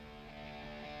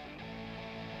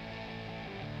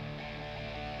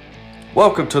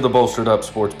Welcome to the Bolstered Up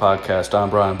Sports Podcast. I'm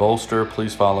Brian Bolster.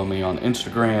 Please follow me on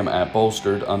Instagram at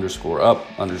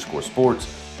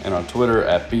bolstered_up_sports and on Twitter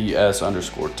at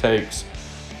BS_takes.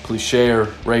 Please share,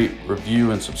 rate,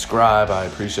 review, and subscribe. I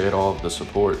appreciate all of the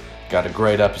support. Got a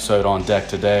great episode on deck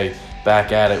today.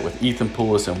 Back at it with Ethan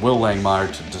Poulos and Will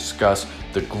Langmeyer to discuss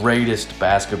the greatest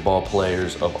basketball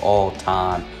players of all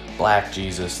time. Black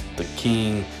Jesus, the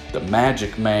King, the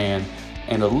Magic Man,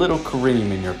 and a little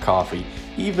Kareem in your coffee.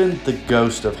 Even the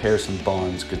ghost of Harrison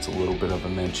Barnes gets a little bit of a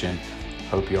mention.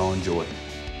 Hope you all enjoy.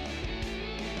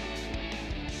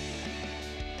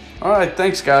 All right,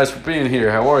 thanks guys for being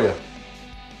here. How are you?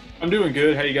 I'm doing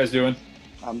good. How you guys doing?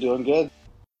 I'm doing good.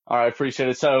 All right, appreciate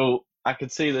it. So I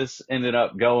could see this ended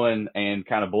up going and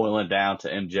kind of boiling down to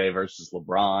MJ versus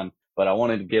LeBron, but I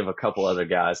wanted to give a couple other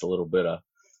guys a little bit of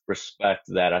respect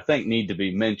that I think need to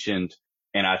be mentioned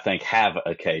and I think have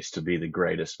a case to be the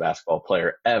greatest basketball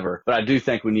player ever. But I do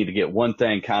think we need to get one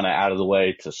thing kind of out of the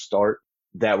way to start,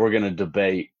 that we're going to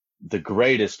debate the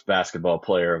greatest basketball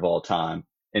player of all time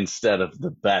instead of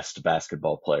the best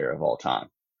basketball player of all time.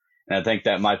 And I think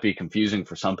that might be confusing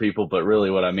for some people, but really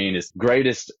what I mean is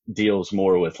greatest deals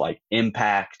more with like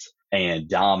impact and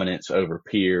dominance over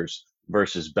peers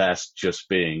versus best just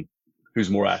being who's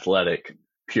more athletic,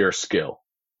 pure skill.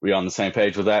 We on the same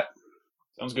page with that?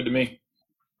 Sounds good to me.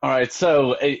 All right.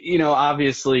 So,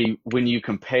 obviously when you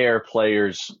compare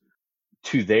players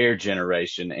to their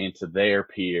generation and to their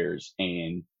peers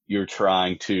and you're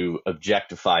trying to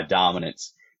objectify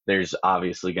dominance, there's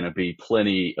obviously going to be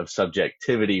plenty of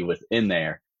subjectivity within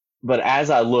there. But as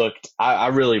I looked, I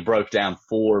really broke down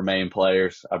four main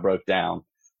players. I broke down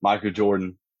Michael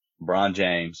Jordan, LeBron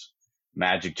James,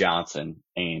 Magic Johnson,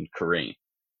 and Kareem.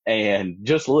 And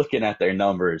just looking at their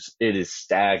numbers, it is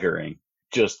staggering.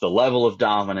 Just the level of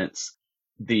dominance,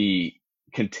 the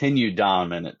continued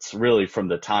dominance really from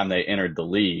the time they entered the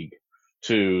league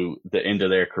to the end of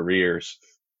their careers.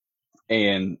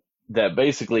 And that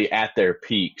basically at their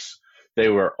peaks, they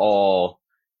were all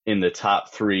in the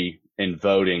top three in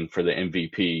voting for the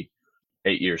MVP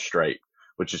 8 years straight,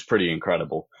 which is pretty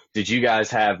incredible. Did you guys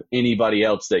have anybody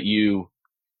else that you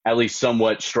at least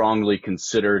somewhat strongly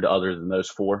considered other than those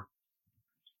four?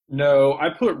 No, I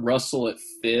put Russell at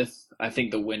fifth. I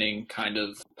think the winning kind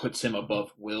of puts him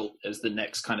above Wilt as the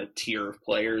next kind of tier of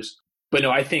players. But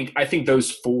no, I think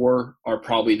those four are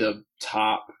probably the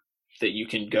top that you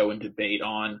can go and debate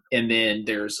on. And then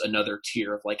there's another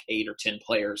tier of like 8 or 10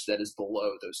 players that is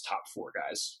below those top four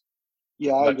guys.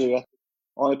 Yeah, I agree.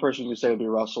 Only person you say would be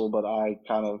Russell, but I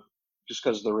kind of just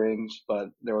because of the rings. But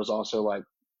there was also like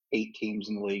 8 teams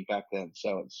in the league back then,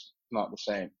 so it's not the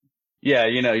same. Yeah,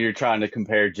 you're trying to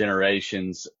compare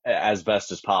generations as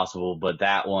best as possible, but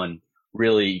that one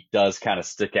really does kind of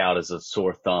stick out as a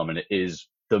sore thumb, and it is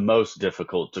the most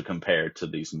difficult to compare to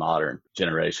these modern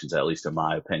generations, at least in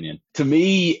my opinion. To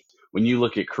me, when you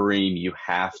look at Kareem, you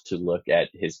have to look at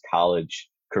his college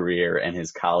career and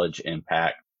his college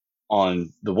impact.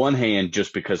 On the one hand,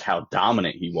 just because how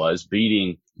dominant he was,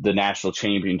 beating the national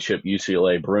championship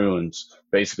UCLA Bruins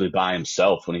basically by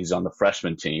himself when he's on the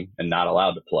freshman team and not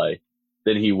allowed to play.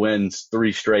 Then he wins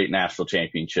 3 straight national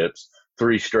championships,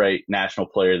 3 straight national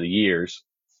player of the years,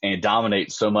 and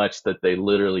dominates so much that they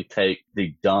literally take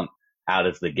the dunk out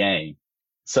of the game.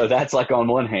 So that's like on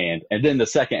one hand. And then the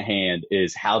second hand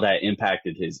is how that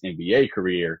impacted his NBA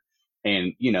career.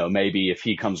 And, maybe if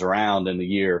he comes around in the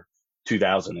year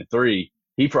 2003,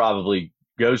 he probably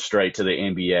goes straight to the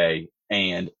NBA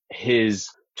and his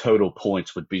total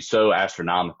points would be so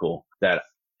astronomical that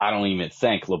I don't even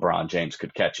think LeBron James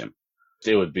could catch him.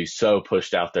 It would be so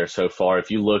pushed out there so far. If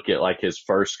you look at like his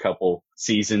first couple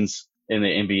seasons in the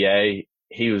NBA,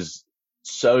 he was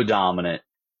so dominant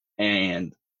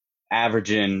and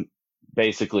averaging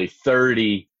basically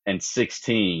 30 and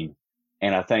 16.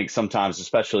 And I think sometimes,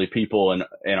 especially people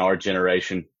in our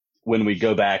generation, when we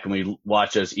go back and we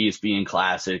watch those ESPN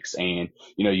classics and,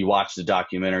 you watch the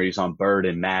documentaries on Bird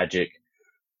and Magic,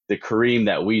 the Kareem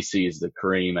that we see is the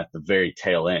Kareem at the very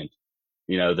tail end.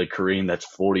 The Kareem that's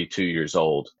 42 years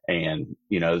old. And,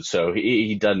 so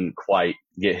he doesn't quite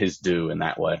get his due in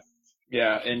that way.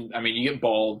 Yeah, and I mean, you get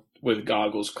bald with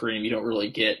goggles Kareem. You don't really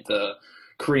get the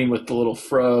Kareem with the little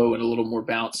fro and a little more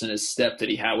bounce in his step that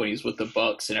he had when he was with the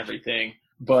Bucks and everything.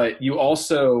 But you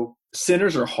also,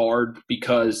 centers are hard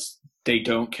because they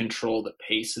don't control the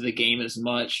pace of the game as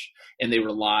much, and they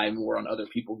rely more on other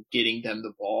people getting them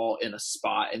the ball in a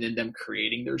spot and then them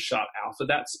creating their shot off of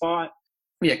that spot.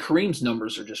 Yeah, Kareem's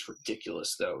numbers are just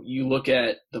ridiculous, though. You look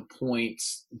at the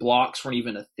points, blocks weren't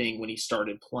even a thing when he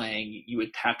started playing. You would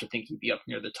have to think he'd be up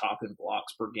near the top in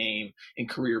blocks per game, in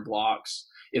career blocks,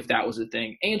 if that was a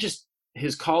thing. And just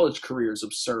his college career is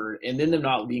absurd, and then them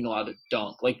not being allowed to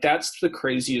dunk. Like, that's the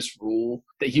craziest rule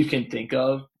that you can think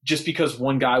of. Just because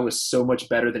one guy was so much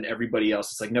better than everybody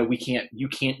else, it's like, no, you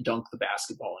can't dunk the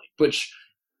basketball. Which,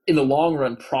 in the long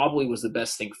run, probably was the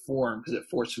best thing for him because it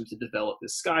forced him to develop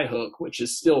this sky hook, which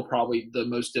is still probably the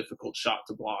most difficult shot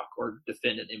to block or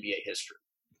defend in NBA history.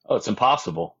 Oh, it's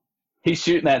impossible. He's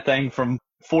shooting that thing from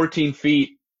 14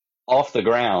 feet off the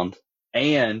ground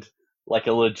and like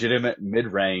a legitimate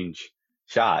mid-range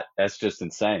shot. That's just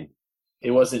insane.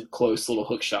 It wasn't close little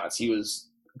hook shots. He was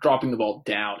dropping the ball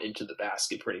down into the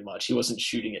basket pretty much. He wasn't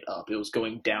shooting it up. It was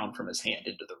going down from his hand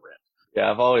into the rim. Yeah,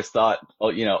 I've always thought,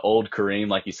 old Kareem,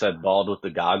 like you said, bald with the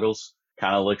goggles,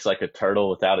 kind of looks like a turtle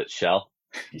without its shell.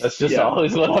 That's just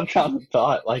always what I've kind of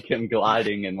thought, like him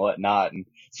gliding and whatnot. And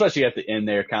especially at the end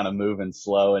there, kind of moving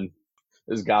slow, and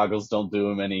his goggles don't do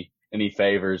him any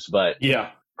favors. But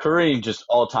yeah, Kareem just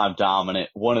all-time dominant,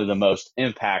 one of the most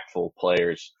impactful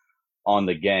players on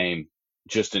the game,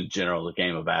 just in general, the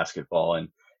game of basketball. And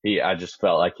I just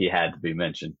felt like he had to be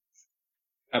mentioned.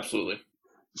 Absolutely.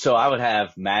 So I would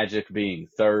have Magic being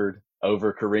third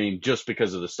over Kareem just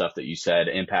because of the stuff that you said,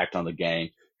 impact on the game,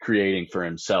 creating for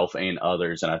himself and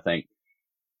others. And I think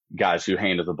guys who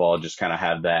handle the ball just kind of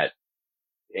have that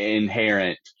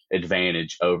inherent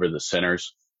advantage over the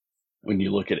centers when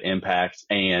you look at impact.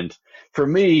 And for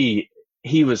me,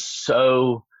 he was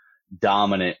so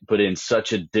dominant, but in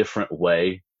such a different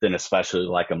way than especially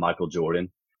like a Michael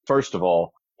Jordan. First of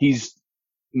all, he's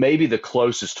maybe the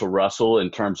closest to Russell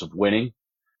in terms of winning,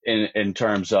 in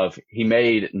terms of he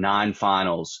made 9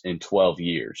 finals in 12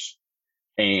 years.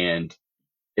 And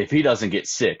if he doesn't get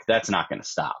sick, that's not going to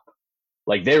stop.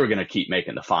 Like, they were going to keep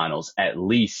making the finals at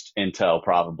least until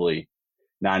probably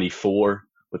 94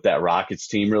 with that Rockets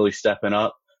team really stepping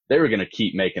up. They were going to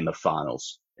keep making the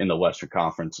finals in the Western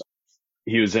Conference.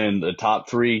 He was in the top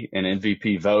 3 in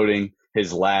MVP voting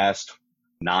his last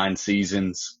 9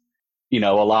 seasons. A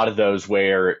lot of those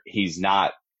where he's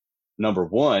not number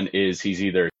 1 is he's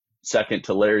either second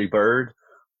to Larry Bird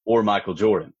or Michael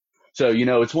Jordan. So,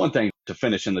 it's one thing to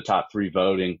finish in the top 3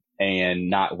 voting and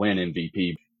not win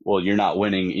MVP. Well, you're not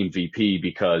winning MVP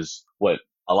because what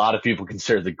a lot of people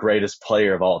consider the greatest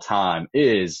player of all time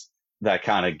is, that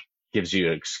kind of gives you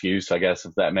an excuse, I guess,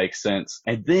 if that makes sense.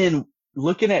 And then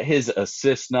looking at his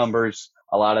assist numbers,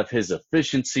 a lot of his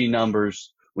efficiency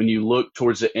numbers, when you look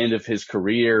towards the end of his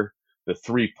career, the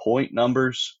 3-point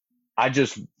numbers, I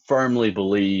just firmly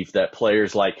believe that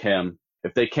players like him,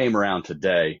 if they came around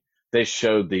today, they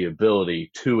showed the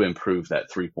ability to improve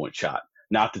that 3-point shot.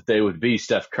 Not that they would be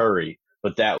Steph Curry,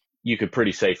 but that you could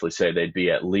pretty safely say they'd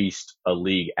be at least a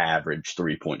league average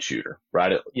 3-point shooter,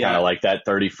 right? Kind of like that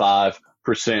 35%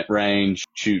 range,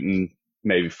 shooting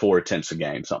maybe 4 attempts a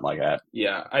game, something like that.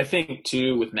 Yeah, I think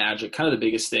too with Magic, kind of the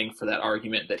biggest thing for that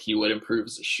argument that he would improve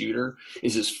as a shooter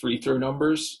is his free throw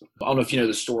numbers. I don't know if you know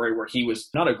the story where he was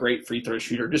not a great free throw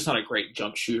shooter, just not a great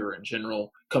jump shooter in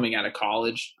general coming out of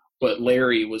college. But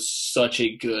Larry was such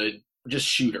a good just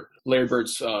shooter. Larry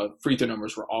Bird's free throw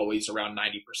numbers were always around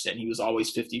 90%. He was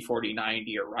always 50, 40,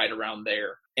 90 or right around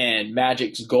there. And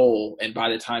Magic's goal, and by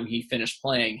the time he finished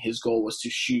playing, his goal was to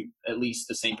shoot at least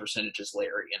the same percentage as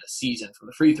Larry in a season from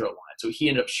the free throw line. So he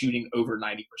ended up shooting over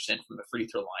 90% from the free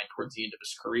throw line towards the end of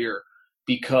his career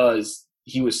because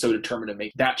he was so determined to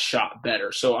make that shot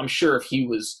better. So I'm sure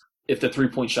if the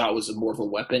 3-point shot was more of a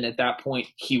weapon at that point,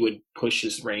 he would push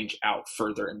his range out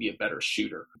further and be a better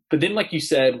shooter. But then, like you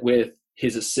said, with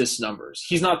his assist numbers,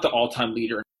 he's not the all-time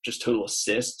leader in just total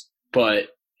assists, but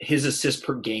his assist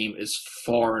per game is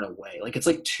far and away. Like, it's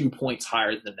like 2 points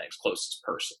higher than the next closest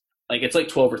person. Like, it's like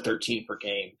 12 or 13 per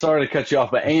game. Sorry to cut you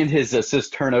off, and his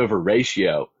assist turnover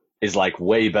ratio is like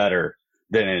way better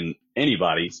than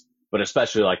anybody's, but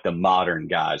especially like the modern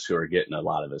guys who are getting a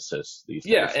lot of assists these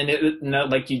days. Yeah, and not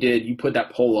like you put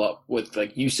that poll up with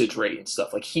like usage rate and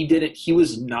stuff. Like he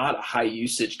was not a high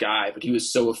usage guy, but he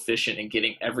was so efficient in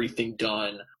getting everything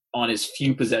done on as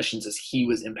few possessions as he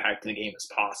was impacting the game as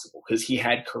possible, because he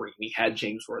had Kareem, he had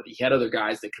James Worthy, he had other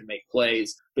guys that could make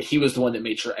plays, but he was the one that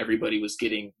made sure everybody was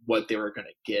getting what they were going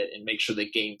to get and make sure the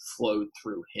game flowed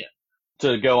through him.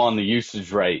 To go on the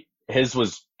usage rate, his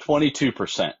was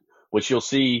 22%, which you'll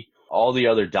see all the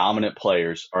other dominant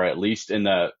players are at least in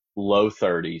the low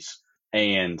 30s,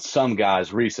 and some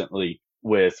guys recently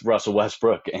with Russell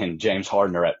Westbrook and James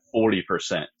Harden are at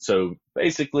 40%. So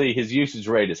basically his usage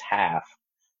rate is half,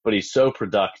 but he's so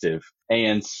productive.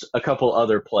 And a couple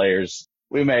other players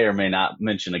we may or may not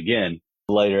mention again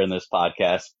later in this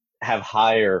podcast have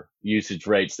higher usage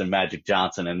rates than Magic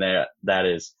Johnson, and that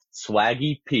is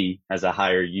Swaggy P has a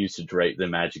higher usage rate than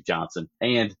Magic Johnson,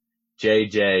 and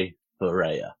JJ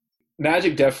Barea.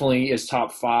 Magic definitely is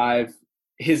top 5.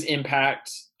 His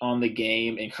impact on the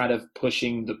game and kind of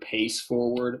pushing the pace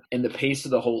forward and the pace of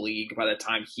the whole league by the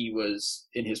time he was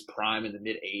in his prime in the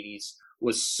mid 80s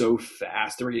was so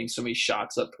fast. They were getting so many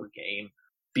shots up per game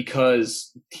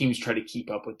because teams try to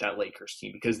keep up with that Lakers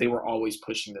team because they were always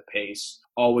pushing the pace,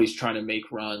 always trying to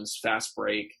make runs, fast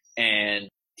break, and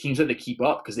teams had to keep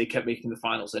up because they kept making the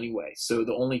finals anyway. So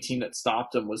the only team that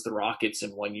stopped them was the Rockets in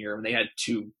one year, and they had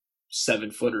 2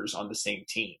 7-footers on the same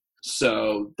team.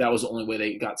 So that was the only way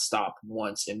they got stopped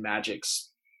once in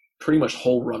Magic's pretty much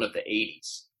whole run of the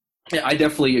 80s. Yeah, I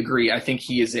definitely agree. I think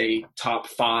he is a top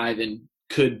 5 and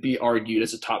could be argued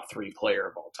as a top 3 player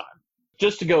of all time.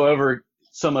 Just to go over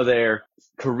some of their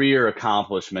career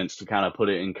accomplishments to kind of put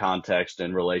it in context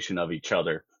and relation of each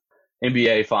other.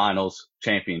 NBA Finals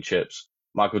championships.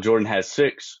 Michael Jordan has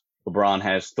 6. LeBron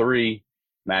has 3.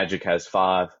 Magic has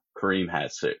 5. Kareem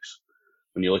has 6.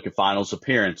 When you look at finals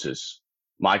appearances,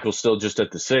 Michael's still just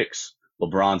at the 6.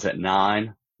 LeBron's at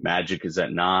 9. Magic is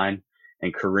at 9.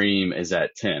 And Kareem is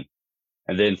at 10.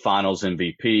 And then finals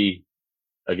MVP,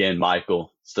 again,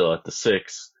 Michael still at the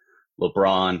 6.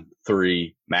 LeBron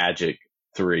 3. Magic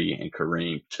 3. And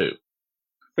Kareem 2.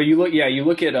 But you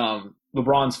look at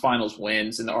LeBron's finals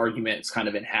wins, and the argument's kind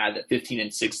of been had that 15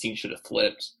 and 16 should have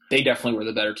flipped. They definitely were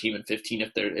the better team in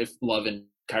 15 if Love and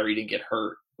Kyrie didn't get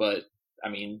hurt. But I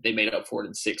mean, they made up for it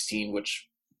in 16, which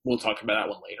we'll talk about that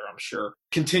one later, I'm sure.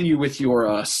 Continue with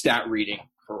your stat reading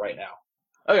for right now.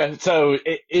 Okay, so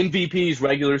MVPs,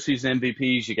 regular season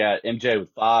MVPs, you got MJ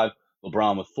with 5,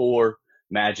 LeBron with 4,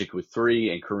 Magic with 3,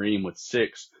 and Kareem with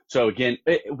 6. So again,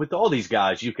 with all these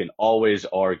guys, you can always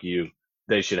argue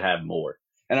they should have more.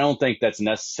 And I don't think that's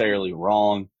necessarily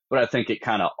wrong, but I think it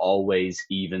kind of always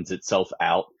evens itself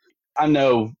out. I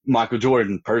know Michael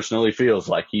Jordan personally feels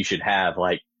like he should have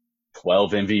like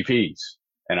 12 MVPs.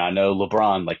 And I know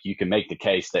LeBron, like you can make the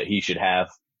case that he should have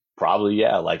probably,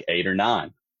 like 8 or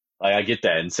 9. Like I get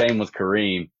that. And same with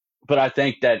Kareem. But I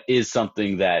think that is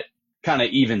something that kind of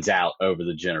evens out over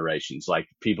the generations. Like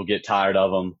people get tired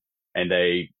of him and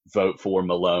they vote for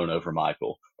Malone over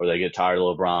Michael, or they get tired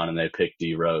of LeBron and they pick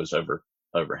D Rose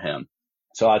over him.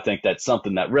 So I think that's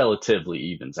something that relatively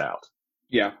evens out.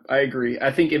 Yeah, I agree.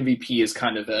 I think MVP is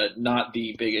kind of not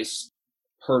the biggest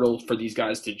hurdle for these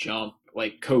guys to jump.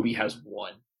 Like Kobe has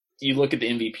 1. You look at the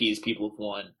MVPs people have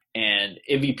won, and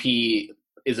MVP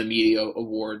is a media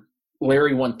award.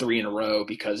 Larry won 3 in a row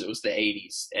because it was the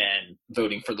 80s, and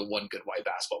voting for the one good white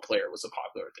basketball player was a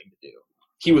popular thing to do.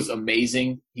 He was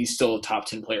amazing. He's still a top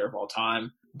 10 player of all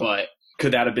time, but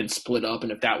could that have been split up?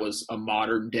 And if that was a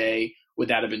modern day, would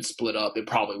that have been split up? It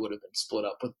probably would have been split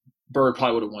up. But Bird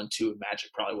probably would have won 2, and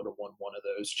Magic probably would have won 1 of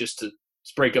those just to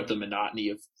break up the monotony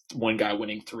of one guy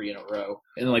winning 3 in a row.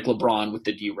 And like LeBron with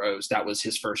the D Rose, that was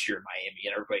his first year in Miami,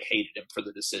 and everybody hated him for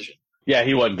the decision. Yeah,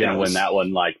 he wasn't going to win that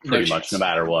one like pretty much no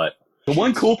matter what. The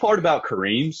one cool part about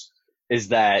Kareem's is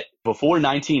that before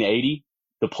 1980,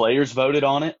 the players voted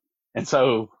on it. And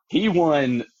so he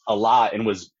won a lot and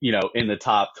was, in the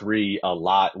top 3 a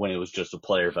lot when it was just a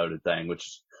player voted thing,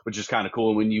 which is kind of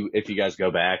cool. If you guys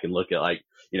go back and look at like,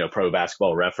 Pro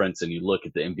Basketball Reference and you look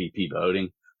at the MVP voting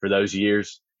for those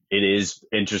years, it is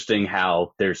interesting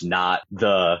how there's not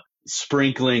the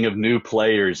sprinkling of new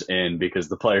players in because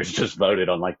the players just voted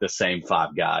on like the same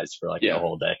 5 guys for like the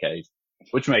whole decade,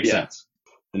 which makes sense.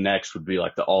 The next would be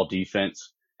like the all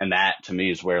defense. And that to me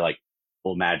is where like,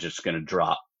 well, Magic's going to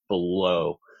drop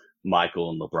below Michael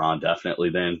and LeBron definitely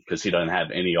then because he doesn't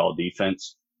have any all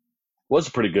defense. Was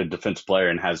a pretty good defense player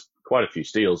and has quite a few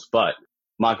steals, but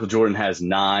Michael Jordan has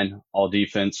 9 all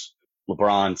defense,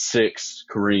 LeBron 6,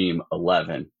 Kareem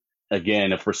 11.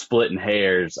 Again, if we're splitting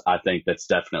hairs, I think that's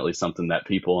definitely something that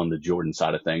people on the Jordan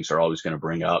side of things are always going to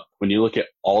bring up. When you look at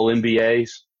all NBAs,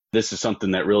 this is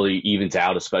something that really evens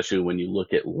out, especially when you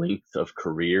look at length of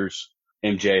careers.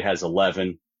 MJ has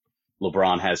 11,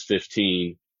 LeBron has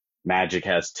 15, Magic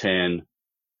has 10,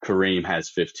 Kareem has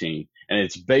 15. And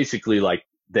it's basically like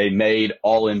they made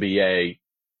all NBA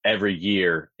every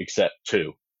year except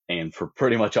 2. And for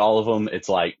pretty much all of them, it's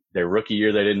like their rookie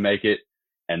year, they didn't make it.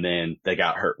 And then they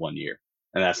got hurt one year.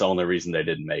 And that's the only reason they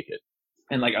didn't make it.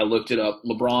 And like I looked it up,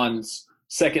 LeBron's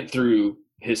second through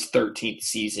his 13th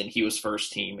season, he was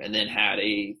first team, and then had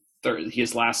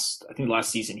last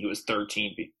season he was third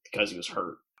team because he was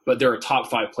hurt. But they're a top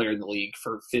 5 player in the league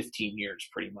for 15 years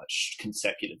pretty much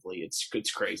consecutively. It's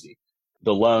crazy.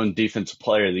 The lone defensive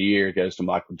player of the year goes to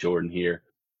Michael Jordan here.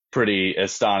 Pretty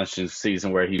astonishing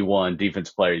season where he won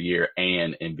defensive player of the year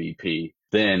and MVP.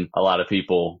 Then a lot of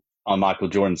people on Michael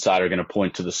Jordan's side are going to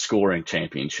point to the scoring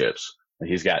championships.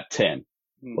 He's got 10.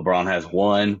 LeBron has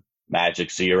 1, Magic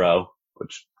 0,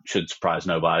 which should surprise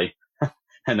nobody.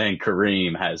 And then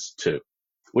Kareem has 2,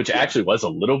 which Yeah. actually was a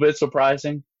little bit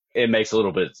surprising. It makes a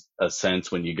little bit of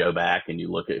sense when you go back and you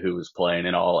look at who was playing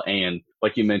and all. And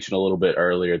like you mentioned a little bit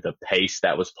earlier, the pace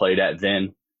that was played at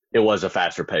then, it was a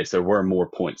faster pace. There were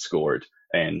more points scored,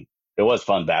 and it was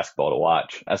fun basketball to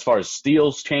watch. As far as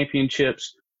steals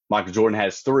championships, Michael Jordan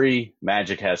has 3,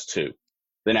 Magic has 2.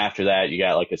 Then after that, you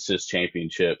got like assist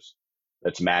championships.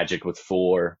 That's Magic with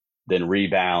 4. Then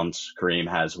rebounds, Kareem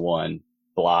has 1.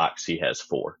 Blocks, he has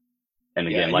 4. And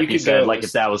again, and like you said, like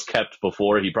if that was kept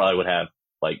before, he probably would have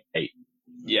like 8.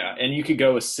 Yeah, and you could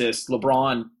go assist.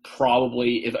 LeBron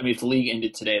probably, if the league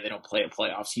ended today, they don't play a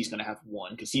playoffs, he's going to have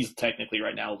 1 because he's technically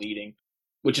right now leading,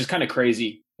 which is kind of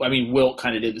crazy. I mean, Wilt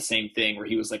kind of did the same thing where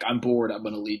he was like, I'm bored, I'm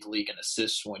going to lead the league in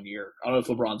assists one year. I don't know if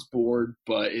LeBron's bored,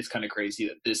 but it's kind of crazy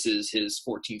that this is his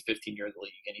 14th, 15th year of the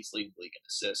league, and he's leading the league in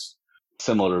assists.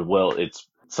 Similar to Wilt, it's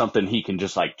something he can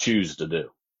just like choose to do.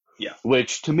 Yeah.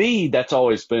 Which to me, that's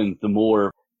always been the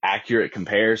more accurate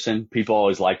comparison. People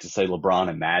always like to say LeBron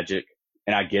and Magic,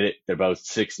 and I get it. They're both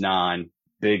 6'9",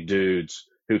 big dudes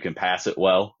who can pass it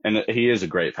well, and he is a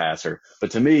great passer. But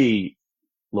to me,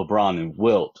 LeBron and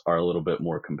Wilt are a little bit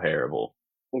more comparable.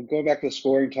 Well, going back to the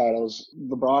scoring titles,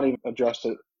 LeBron even addressed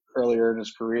it earlier in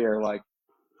his career. Like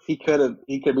he could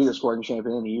be the scoring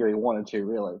champion any year he wanted to.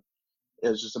 Really, it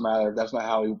was just a matter of that's not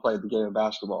how he played the game of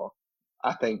basketball.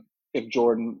 I think if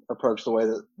Jordan approached the way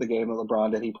that the game of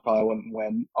LeBron did, he probably wouldn't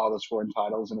win all the scoring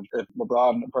titles. And if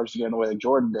LeBron approached the game the way that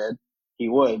Jordan did, he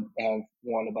would and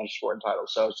won a bunch of scoring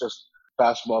titles. So it's just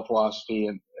basketball philosophy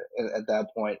at that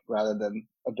point rather than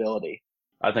ability.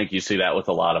 I think you see that with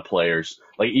a lot of players.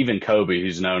 Like even Kobe,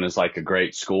 who's known as like a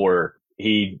great scorer,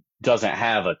 he doesn't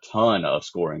have a ton of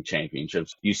scoring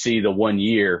championships. You see the one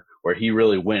year where he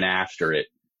really went after it.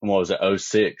 And what was it,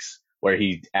 06, where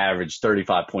he averaged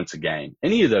 35 points a game.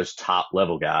 Any of those top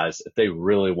level guys, if they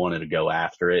really wanted to go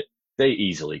after it, they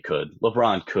easily could.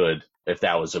 LeBron could if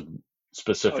that was a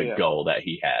specific goal that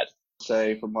he had.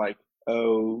 Say from like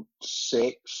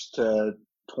 06 to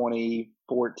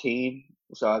 2014.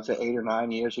 So I'd say 8 or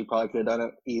 9 years, he probably could have done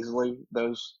it easily.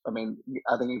 I think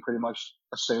he pretty much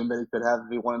assumed that he could have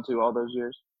if he wanted to all those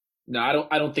years. No,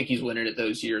 I don't think he's winning it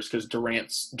those years because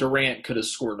Durant could have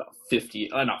scored 50,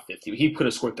 not 50, but he could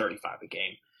have scored 35 a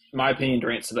game. In my opinion,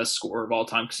 Durant's the best scorer of all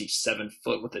time because he's 7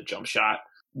 foot with a jump shot.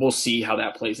 We'll see how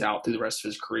that plays out through the rest of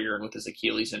his career and with his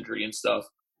Achilles injury and stuff.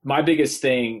 My biggest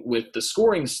thing with the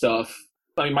scoring stuff,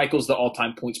 Michael's the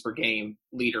all-time points per game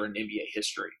leader in NBA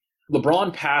history.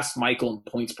 LeBron passed Michael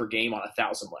in points per game on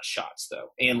 1,000 less shots, though,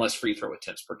 and less free throw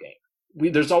attempts per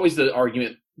game. There's always the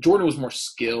argument Jordan was more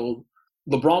skilled.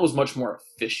 LeBron was much more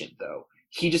efficient, though.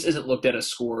 He just isn't looked at as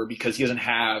scorer because he doesn't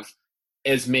have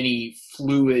as many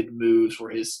fluid moves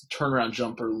where his turnaround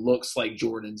jumper looks like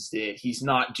Jordan's did. He's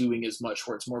not doing as much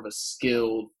where it's more of a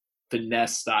skilled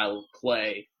finesse style of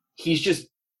play. He's just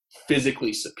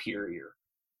physically superior.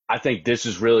 I think this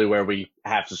is really where we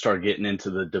have to start getting into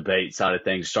the debate side of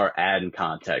things, start adding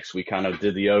context. We kind of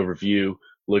did the overview,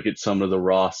 look at some of the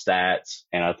raw stats,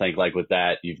 and I think like with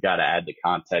that, you've got to add the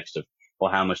context of,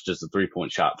 well, how much does the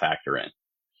three-point shot factor in?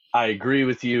 I agree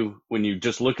with you. When you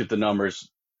just look at the numbers,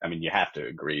 you have to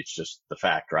agree. It's just the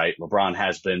fact, right? LeBron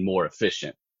has been more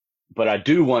efficient. But I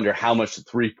do wonder how much the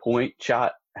three-point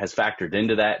shot has factored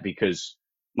into that because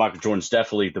Michael Jordan's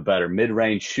definitely the better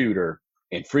mid-range shooter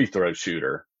and free throw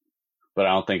shooter. But I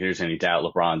don't think there's any doubt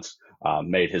LeBron's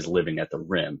made his living at the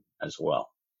rim as well.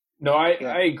 No, I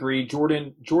agree.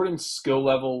 Jordan's skill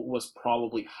level was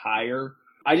probably higher.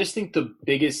 I just think the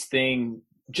biggest thing,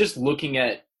 just looking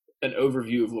at an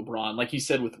overview of LeBron, like you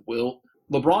said with Wilt,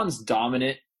 LeBron's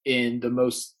dominant in the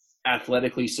most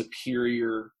athletically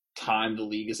superior time the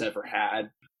league has ever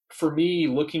had. For me,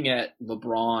 looking at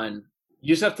LeBron,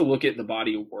 you just have to look at the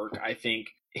body of work. I think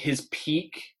his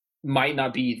peak might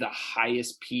not be the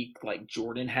highest peak like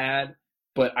Jordan had,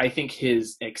 but I think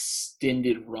his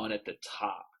extended run at the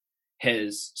top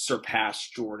has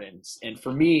surpassed Jordan's, and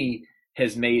for me,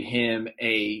 has made him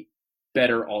a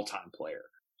better all-time player.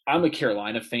 I'm a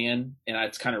Carolina fan, and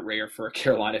it's kind of rare for a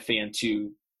Carolina fan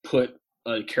to put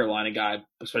a Carolina guy,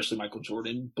 especially Michael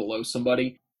Jordan, below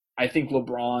somebody. I think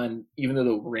LeBron, even though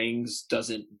the rings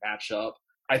doesn't match up,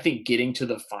 I think getting to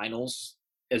the finals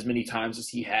as many times as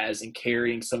he has and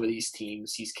carrying some of these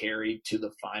teams he's carried to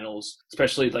the finals,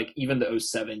 especially like even the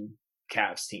 07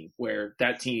 Cavs team, where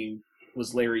that team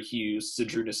was Larry Hughes,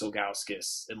 Zydrunas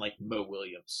Ilgauskas, and like Mo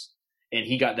Williams. And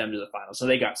he got them to the finals. So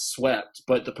they got swept.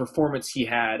 But the performance he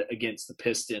had against the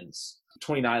Pistons,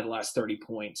 29 of the last 30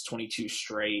 points, 22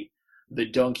 straight, the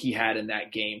dunk he had in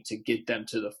that game to get them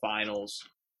to the finals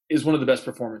is one of the best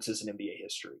performances in NBA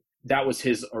history. that was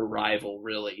his arrival,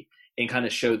 really, and kind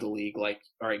of showed the league, like,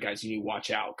 all right, guys, you need to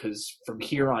watch out, because from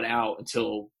here on out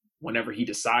until whenever he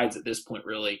decides at this point,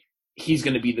 really, he's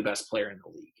going to be the best player in the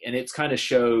league. And it's kind of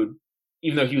showed,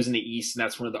 even though he was in the East, and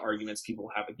that's one of the arguments people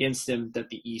have against him, that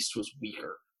the East was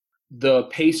weaker. The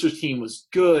Pacers team was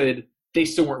good. They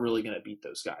still weren't really going to beat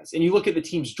those guys. And you look at the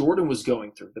teams Jordan was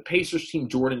going through. The Pacers team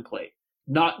Jordan played,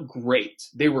 not great.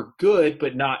 They were good,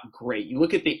 but not great. You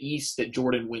look at the East that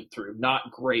Jordan went through,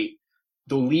 not great.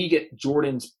 The league at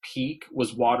Jordan's peak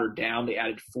was watered down. They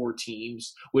added 4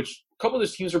 teams, which a couple of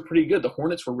those teams were pretty good. The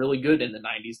Hornets were really good in the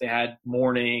 90s. They had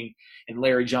Mourning and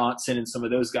Larry Johnson and some of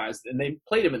those guys, and they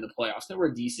played them in the playoffs. They were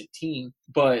a decent team,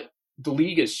 but the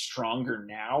league is stronger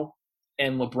now,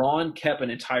 and LeBron kept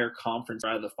an entire conference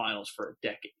out of the finals for a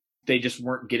decade. They just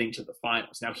weren't getting to the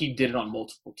finals. Now, he did it on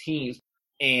multiple teams,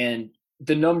 and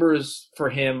the numbers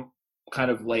for him kind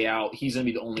of lay out. He's going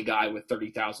to be the only guy with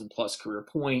 30,000 plus career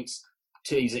points.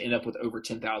 He's going to end up with over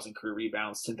 10,000 career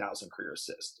rebounds, 10,000 career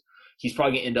assists. He's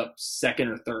probably going to end up second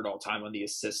or third all time on the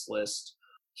assist list.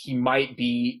 He might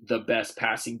be the best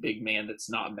passing big man that's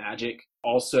not Magic.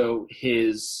 Also,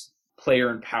 his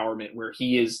player empowerment, where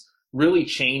he has really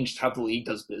changed how the league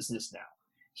does business now.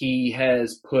 He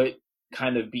has put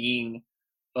kind of being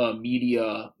a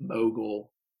media mogul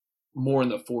more in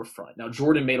the forefront. Now,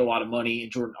 Jordan made a lot of money,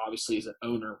 and Jordan obviously is an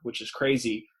owner, which is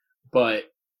crazy, but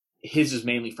his is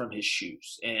mainly from his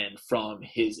shoes and from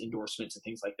his endorsements and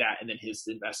things like that, and then his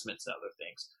investments and other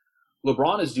things.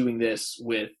 LeBron is doing this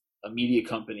with a media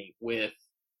company, with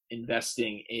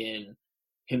investing in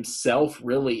himself,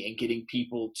 really, and getting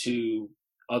people to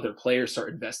other players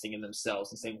start investing in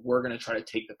themselves and saying, we're going to try to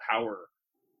take the power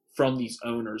from these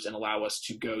owners and allow us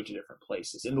to go to different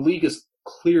places. And the league is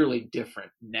clearly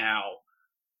different now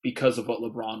because of what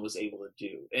LeBron was able to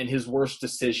do. And his worst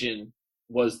decision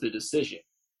was the decision.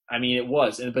 I mean, it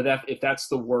was. But if that's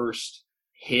the worst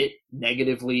hit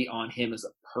negatively on him as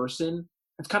a person,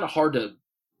 it's kind of hard to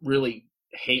really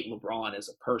hate LeBron as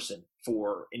a person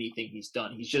for anything he's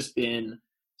done. He's just been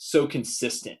so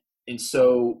consistent and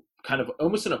so kind of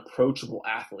almost an approachable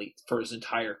athlete for his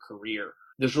entire career.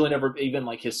 There's really never, even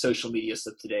like his social media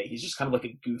stuff today, he's just kind of like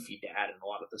a goofy dad in a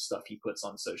lot of the stuff he puts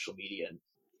on social media.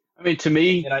 I mean, to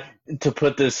me, to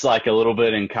put this like a little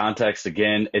bit in context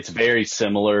again, it's very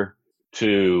similar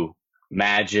to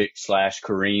Magic /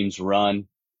 Kareem's run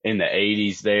in the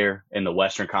 80s there in the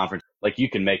Western Conference. Like, you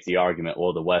can make the argument,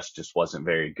 well, the West just wasn't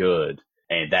very good,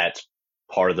 and that's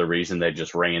part of the reason they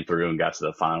just ran through and got to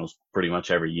the finals pretty much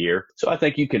every year. So I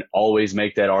think you can always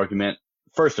make that argument.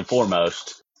 First and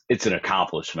foremost, it's an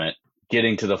accomplishment.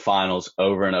 Getting to the finals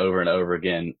over and over and over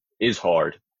again is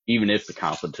hard, even if the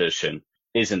competition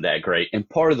isn't that great. And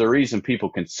part of the reason people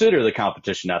consider the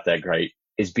competition not that great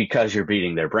is because you're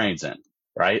beating their brains in,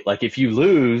 right? Like, if you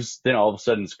lose, then all of a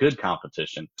sudden it's good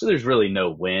competition. So there's really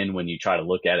no win when you try to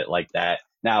look at it like that.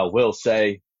 Now, I will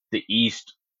say the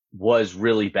East was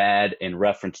really bad in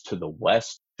reference to the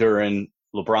West during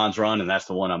LeBron's run, and that's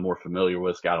the one I'm more familiar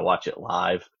with. Got to watch it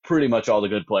live. Pretty much all the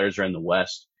good players are in the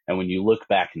West. And when you look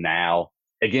back now,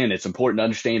 again, it's important to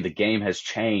understand the game has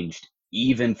changed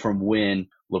even from when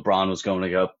LeBron was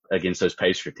going up against those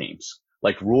Pacer teams.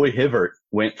 Like, Roy Hibbert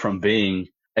went from being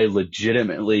a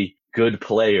legitimately good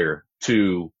player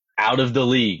to out of the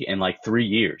league in like 3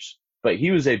 years. But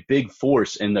he was a big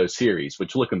force in those series,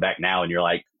 which looking back now and you're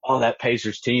like, oh, that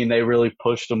Pacers team, they really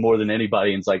pushed them more than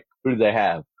anybody. And it's like, who do they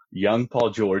have? Young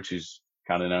Paul George, who's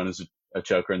kind of known as a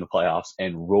choker in the playoffs,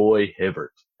 and Roy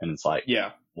Hibbert. And it's like,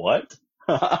 yeah, what?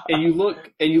 And you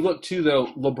look too, though,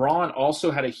 LeBron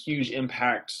also had a huge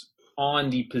impact on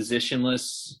the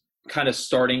positionless kind of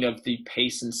starting of the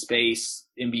pace and space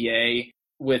NBA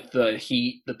with the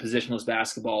Heat, the positionless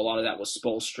basketball. A lot of that was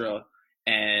Spoelstra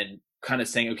and kind of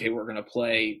saying, okay, we're going to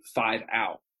play 5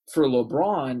 out. For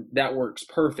LeBron, that works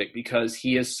perfect because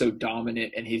he is so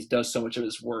dominant and he does so much of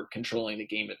his work controlling the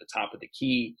game at the top of the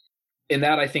key. And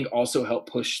that, I think, also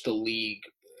helped push the league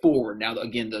forward. Now,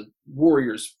 again, the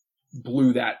Warriors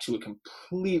blew that to a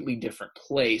completely different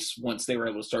place once they were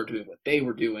able to start doing what they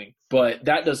were doing. But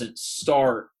that doesn't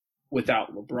start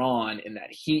without LeBron and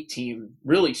that Heat team,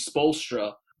 really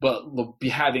Spoelstra, but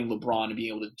having LeBron and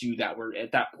being able to do that, where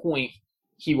at that point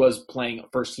he was playing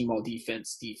first team all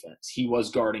defense. He was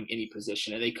guarding any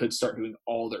position, and they could start doing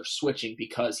all their switching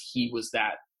because he was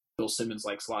that. Bill Simmons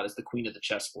likes a lot as the queen of the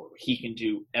chessboard, where he can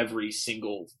do every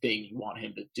single thing you want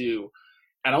him to do.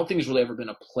 I don't think there's really ever been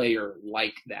a player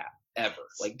like that ever.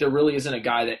 Like, there really isn't a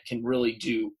guy that can really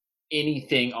do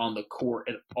anything on the court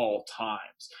at all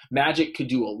times. Magic could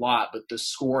do a lot, but the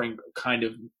scoring kind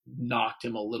of knocked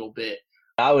him a little bit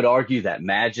I would argue that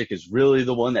Magic is really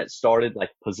the one that started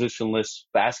like positionless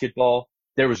basketball.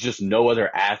 There was just no other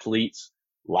athletes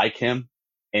like him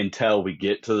until we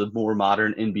get to the more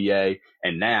modern NBA.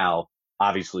 And now,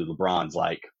 obviously, LeBron's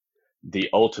like the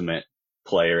ultimate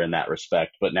player in that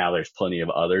respect, but now there's plenty of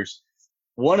others.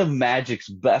 One of Magic's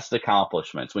best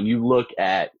accomplishments, when you look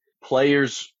at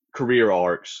players' career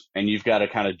arcs and you've got to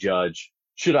kind of judge,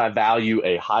 should I value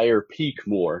a higher peak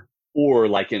more or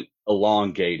like an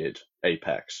elongated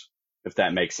apex, if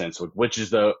that makes sense? Which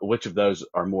of those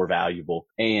are more valuable?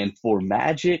 And for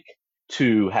Magic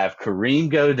to have Kareem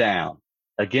go down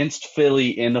against Philly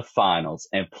in the finals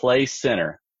and play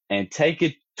center and take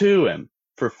it to him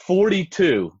for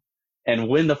 42 and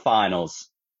win the finals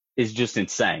is just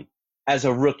insane as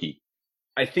a rookie.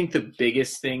 I think the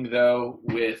biggest thing, though,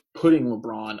 with putting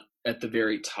LeBron at the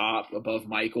very top above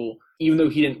Michael, even though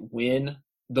he didn't win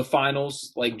the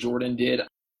finals like Jordan did,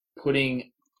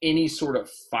 putting any sort of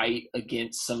fight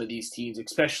against some of these teams,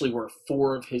 especially where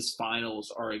 4 of his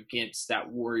finals are against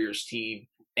that Warriors team,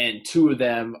 and 2 of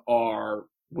them are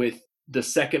with the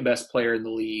second best player in the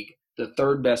league, the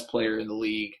third best player in the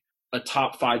league, a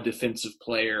top 5 defensive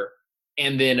player,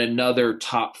 and then another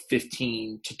top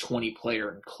 15 to 20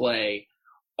 player in Clay,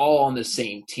 all on the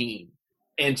same team.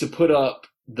 And to put up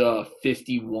the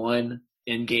 51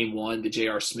 in game 1, the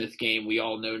J.R. Smith game we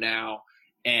all know now,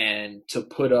 and to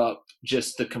put up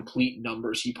just the complete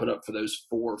numbers he put up for those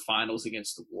 4 finals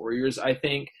against the Warriors, I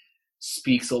think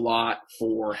speaks a lot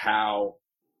for how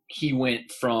he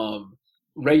went from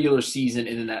regular season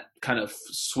and then that kind of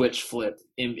switch flip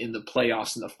in the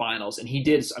playoffs and the finals. And he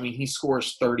did, I mean, he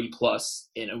scores 30 plus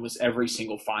in almost every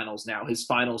single finals now. His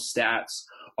final stats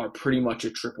are pretty much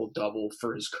a triple double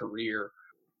for his career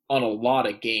on a lot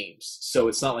of games. So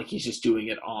it's not like he's just doing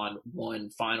it on one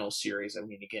final series. I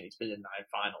mean, again, he's been in 9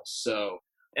 finals. So,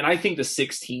 and I think the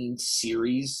 16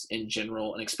 series in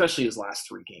general, and especially his last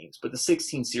 3 games, but the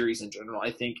 16 series in general,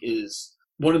 I think is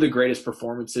one of the greatest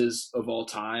performances of all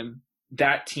time.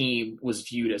 That team was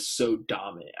viewed as so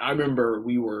dominant. I remember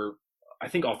I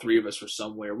think all 3 of us were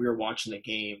somewhere. We were watching the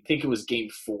game. I think it was game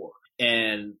 4.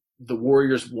 And the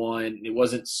Warriors won. It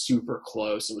wasn't super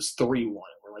close. It was 3-1.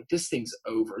 We're like, this thing's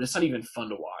over. It's not even fun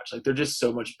to watch. Like, they're just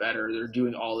so much better. They're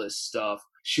doing all this stuff,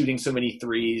 shooting so many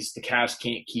threes. The Cavs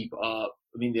can't keep up.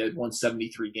 I mean, they had won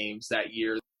 73 games that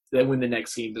year. They win the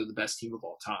next game. They're the best team of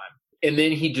all time. And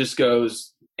then he just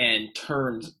goes and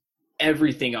turns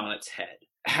everything on its head.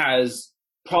 Has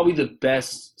probably the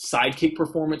best sidekick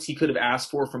performance he could have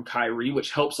asked for from Kyrie,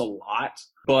 which helps a lot.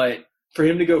 But for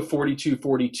him to go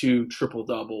 42-42,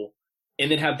 triple-double,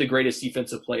 and then have the greatest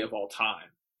defensive play of all time,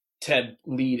 to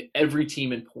lead every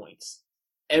team in points,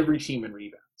 every team in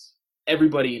rebounds,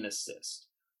 everybody in assists,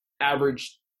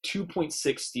 averaged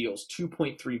 2.6 steals,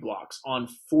 2.3 blocks on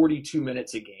 42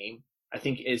 minutes a game. I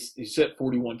think he's at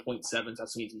 41.7.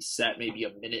 That means he set maybe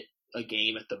a minute a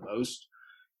game at the most.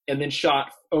 And then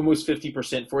shot almost 50%,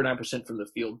 49% from the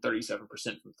field, 37%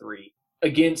 from 3,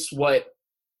 against what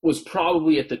was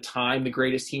probably at the time the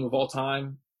greatest team of all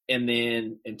time, and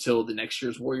then until the next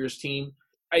year's Warriors team.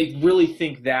 I really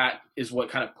think that is what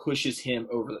kind of pushes him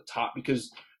over the top,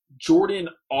 because Jordan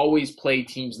always played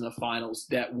teams in the finals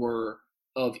that were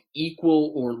of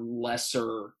equal or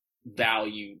lesser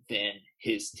value than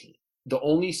his team. The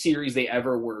only series they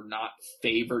ever were not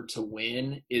favored to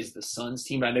win is the Suns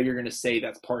team. I know you're going to say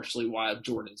that's partially why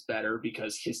Jordan's better,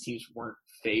 because his teams were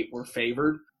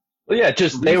favored. Well, yeah,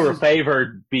 just they were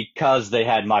favored because they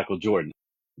had Michael Jordan.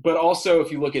 But also,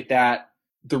 if you look at that,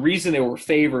 the reason they were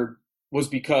favored was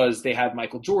because they had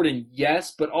Michael Jordan,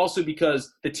 yes, but also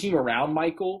because the team around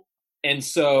Michael. And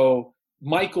so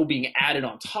Michael being added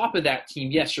on top of that team,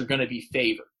 yes, you're going to be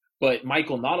favored. But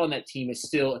Michael not on that team is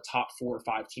still a top 4 or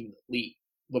 5 team in the league.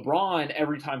 LeBron,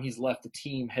 every time he's left the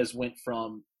team, has went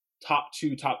from top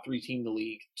 2, top 3 team in the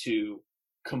league to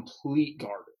complete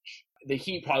garbage. The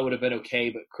Heat probably would have been okay,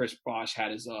 but Chris Bosh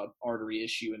had his artery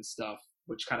issue and stuff,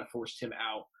 which kind of forced him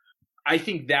out. I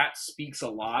think that speaks a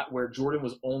lot, where Jordan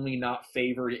was only not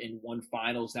favored in one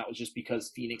finals. That was just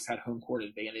because Phoenix had home court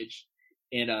advantage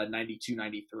in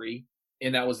 92-93.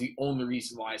 And that was the only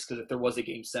reason why, is because if there was a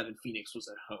game 7, Phoenix was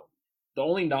at home. The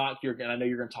only knock I know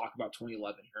you're going to talk about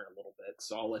 2011 here in a little bit,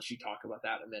 so I'll let you talk about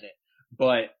that in a minute.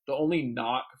 But the only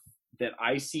knock that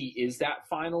I see is that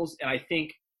finals. And I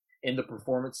think in the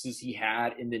performances he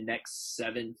had in the next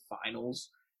 7 finals,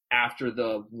 after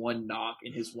the one knock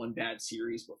in his one bad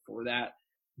series before that,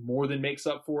 more than makes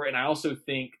up for it. And I also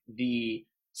think the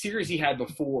series he had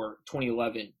before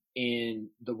 2011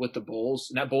 with the Bulls,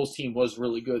 and that Bulls team was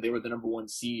really good. They were the number 1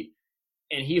 seed.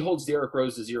 And he holds Derrick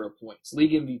Rose to 0 points,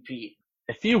 league MVP.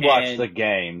 If you watch the And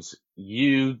games,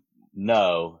 you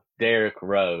know Derrick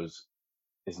Rose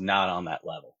is not on that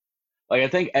level. Like, I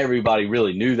think everybody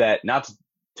really knew that, not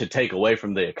to take away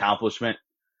from the accomplishment,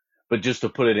 but just to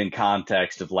put it in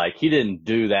context of, like, he didn't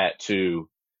do that to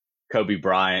Kobe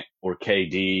Bryant or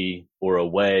KD or a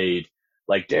Wade.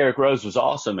 Like, Derrick Rose was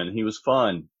awesome and he was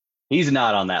fun. He's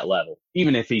not on that level,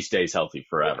 even if he stays healthy no,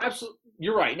 forever. absolutely,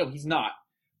 you're right. No, he's not.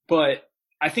 But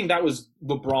I think that was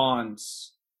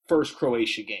LeBron's first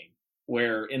Croatia game,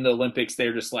 where in the Olympics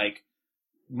they're just like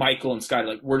Michael and Scotty,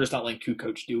 like we're just not letting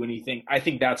Kukoc do anything. I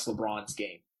think that's LeBron's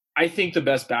game. I think the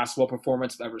best basketball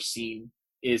performance I've ever seen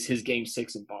is his game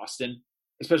 6 in Boston,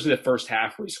 especially the first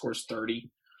half where he scores 30.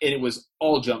 And it was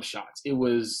all jump shots. It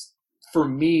was, for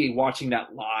me, watching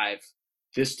that live,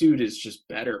 this dude is just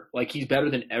better. Like, he's better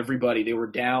than everybody. They were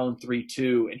down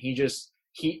 3-2,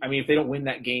 and I mean, if they don't win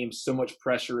that game, so much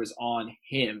pressure is on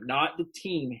him, not the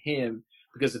team, him,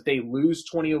 because if they lose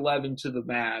 2011 to the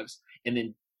Mavs and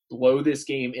then blow this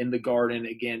game in the Garden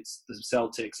against the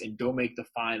Celtics and don't make the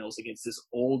finals against this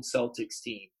old Celtics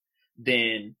team,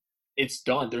 then it's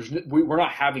done. We're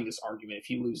not having this argument if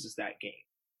he loses that game.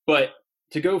 But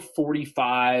to go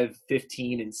 45,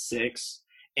 15, and 6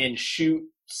 and shoot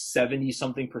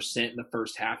 70-something% in the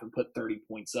first half and put 30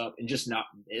 points up and just not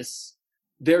miss,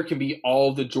 there can be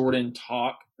all the Jordan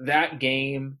talk. That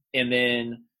game and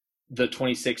then the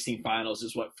 2016 finals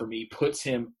is what, for me, puts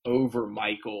him over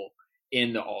Michael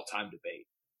in the all-time debate.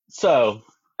 So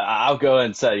I'll go ahead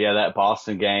and say, yeah, that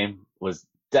Boston game was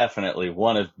definitely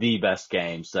one of the best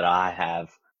games that I have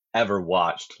ever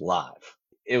watched live.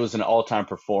 It was an all-time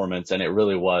performance, and it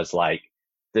really was like,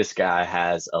 this guy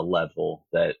has a level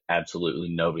that absolutely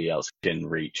nobody else can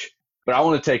reach. But I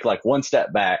want to take like one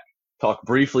step back, talk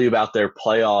briefly about their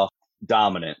playoff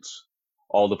dominance,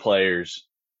 all the players,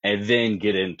 and then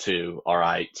get into, all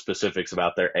right, specifics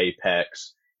about their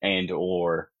apex and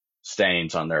or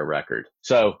stains on their record.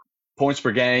 So points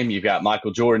per game, you've got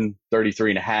Michael Jordan,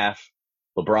 33.5,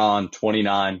 LeBron,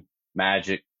 29,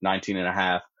 Magic,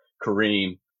 19.5,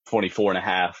 Kareem,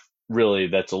 24.5. Really,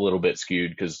 that's a little bit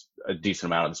skewed because a decent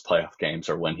amount of his playoff games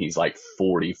are when he's like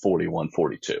 40, 41,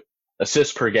 42.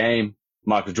 Assists per game,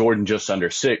 Michael Jordan just under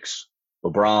 6,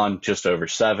 LeBron just over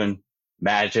 7,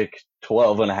 Magic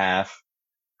 12.5,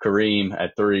 Kareem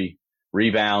at 3.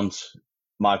 Rebounds,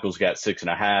 Michael's got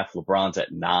 6.5, LeBron's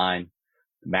at 9,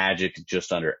 Magic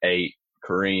just under 8,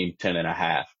 Kareem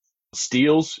 10.5.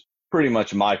 Steals, pretty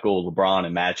much Michael, LeBron,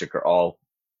 and Magic are all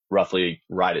roughly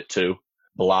right at 2.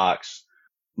 Blocks,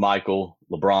 Michael,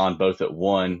 LeBron both at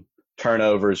 1.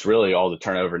 Turnovers, really all the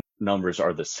turnover numbers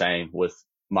are the same, with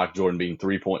Michael Jordan being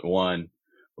 3.1,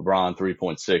 LeBron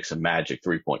 3.6, and Magic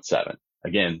 3.7.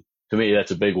 Again, to me,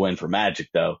 that's a big win for Magic,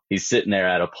 though. He's sitting there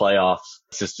at a playoffs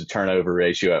assist to turnover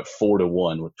ratio at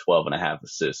 4-1 with 12.5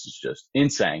 assists. It's just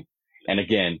insane. And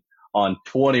again, on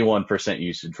 21%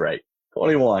 usage rate,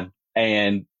 21.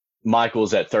 And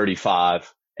Michael's at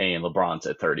 35 and LeBron's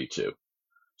at 32.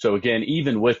 So again,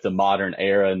 even with the modern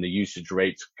era and the usage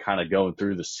rates kind of going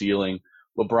through the ceiling,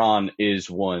 LeBron is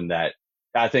one that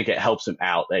I think it helps him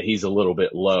out that he's a little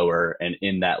bit lower and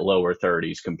in that lower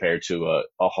 30s compared to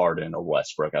a Harden or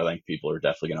Westbrook. I think people are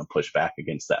definitely going to push back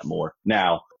against that more.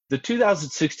 Now, the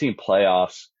 2016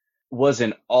 playoffs was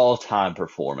an all-time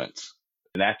performance.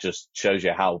 And that just shows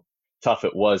you how tough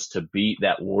it was to beat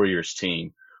that Warriors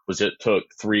team. Was it took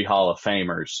 3 Hall of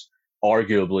Famers,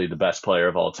 arguably the best player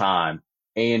of all time,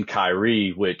 and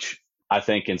Kyrie, which I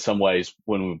think in some ways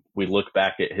when we look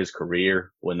back at his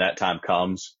career, when that time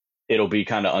comes, it'll be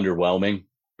kind of underwhelming,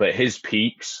 but his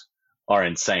peaks are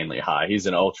insanely high. He's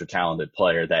an ultra talented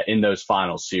player that in those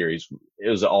final series, it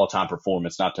was an all-time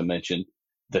performance, not to mention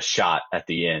the shot at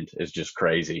the end is just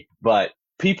crazy. But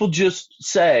people just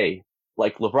say,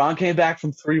 like, LeBron came back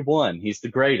from 3-1. He's the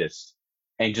greatest,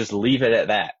 and just leave it at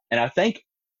that. And I think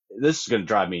this is going to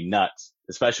drive me nuts,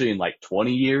 especially in like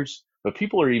 20 years. But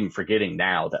people are even forgetting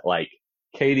now that, like,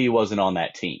 KD wasn't on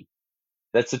that team.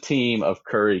 That's a team of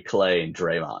Curry, Clay, and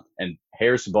Draymond. And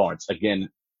Harrison Barnes, again,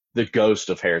 the ghost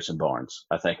of Harrison Barnes,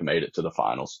 I think made it to the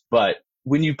finals. But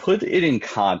when you put it in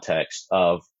context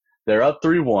of they're up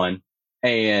 3-1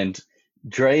 and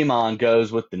Draymond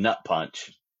goes with the nut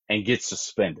punch and gets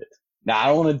suspended. Now, I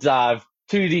don't want to dive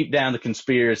too deep down the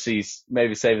conspiracies,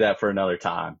 maybe save that for another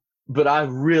time. But I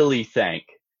really think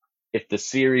if the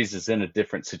series is in a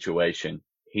different situation,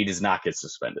 he does not get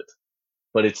suspended.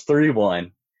 But it's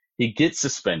 3-1. He gets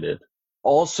suspended.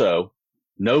 Also,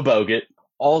 no Bogut.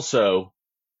 Also,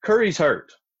 Curry's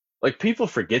hurt. Like, people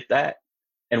forget that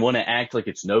and want to act like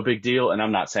it's no big deal. And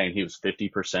I'm not saying he was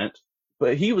 50%,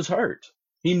 but he was hurt.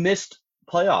 He missed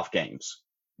playoff games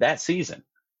that season.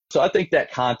 So I think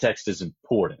that context is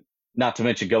important, not to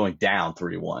mention going down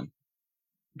 3-1.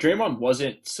 Draymond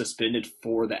wasn't suspended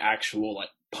for the actual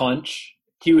punch.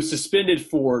 He was suspended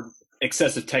for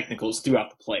excessive technicals throughout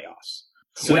the playoffs.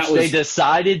 So Which they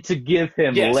decided to give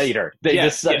him later. They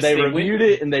reviewed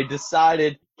it and they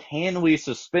decided, can we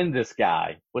suspend this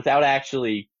guy without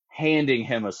actually handing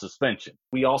him a suspension?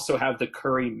 We also have the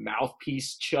Curry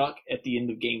mouthpiece chuck at the end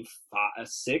of game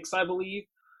 6, I believe.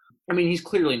 I mean, he's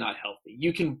clearly not healthy.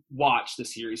 You can watch the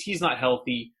series. He's not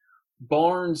healthy.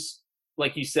 Barnes,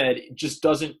 like you said, just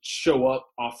doesn't show up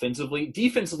offensively.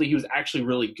 Defensively, he was actually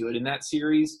really good in that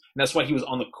series. And that's why he was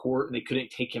on the court and they couldn't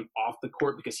take him off the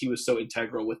court because he was so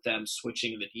integral with them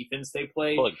switching the defense they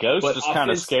played. Well, Ghost is kind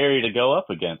of scary to go up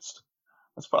against.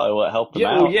 That's probably what helped him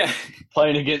out. Well, yeah.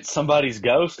 Playing against somebody's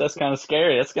Ghost, that's kind of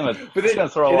scary. That's gonna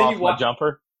throw off my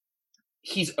jumper.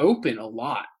 He's open a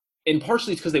lot. And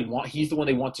partially it's because he's the one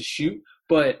they want to shoot,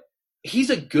 but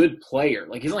he's a good player.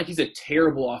 Like, it's not like he's a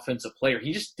terrible offensive player.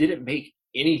 He just didn't make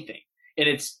anything. And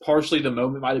it's partially the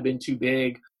moment might have been too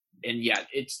big. And yeah,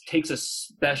 it takes a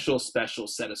special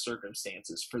set of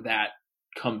circumstances for that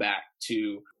comeback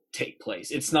to take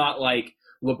place. It's not like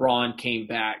LeBron came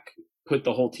back, put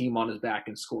the whole team on his back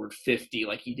and scored 50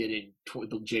 like he did in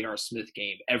the J.R. Smith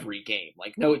game every game.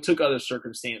 Like, no, it took other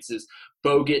circumstances.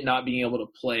 Bogut not being able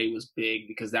to play was big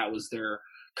because that was their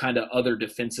kind of other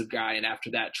defensive guy. And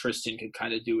after that, Tristan could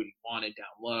kind of do what he wanted down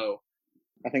low.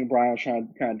 I think Brian was trying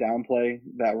to kind of downplay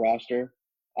that roster.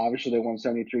 Obviously, they won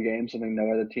 73 games, something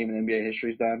no other team in NBA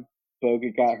history has done.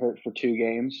 Bogut got hurt for 2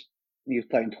 games. He was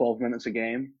playing 12 minutes a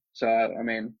game. So, I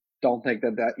mean, don't think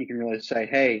that you can really say,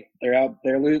 hey,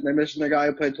 they're missing their guy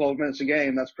who played 12 minutes a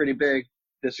game. That's pretty big.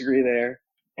 Disagree there.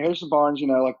 Harrison Barnes,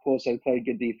 like Poole said, played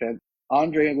good defense.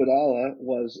 Andre Iguodala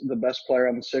was the best player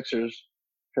on the Sixers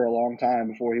for a long time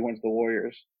before he went to the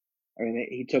Warriors. I mean,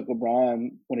 he took LeBron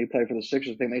when he played for the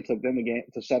Sixers. I think they took them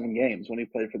to 7 games when he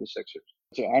played for the Sixers.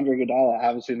 So Andre Iguodala,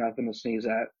 obviously nothing to sneeze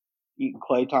at.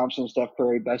 Klay Thompson, Steph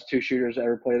Curry, best 2 shooters to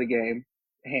ever play the game,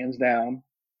 hands down.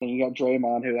 And you got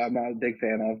Draymond, who I'm not a big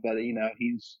fan of, but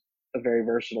he's a very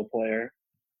versatile player.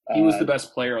 He was the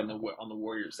best player on the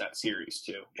Warriors that series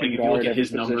too. Like, if you look at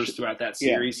his numbers throughout that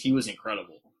series, he was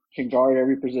incredible. Can guard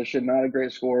every position. Not a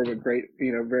great scorer, but great,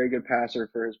 very good passer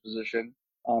for his position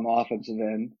on the offensive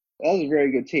end. That was a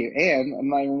very good team. And I'm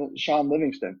not even Sean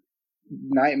Livingston,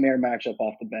 nightmare matchup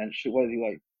off the bench. What is he,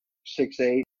 like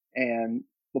 6'8"? And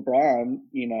LeBron,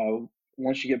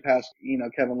 once you get past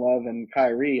Kevin Love and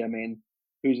Kyrie, I mean,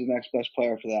 who's the next best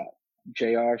player for that?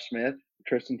 J.R. Smith,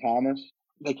 Tristan Thomas.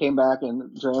 They came back, and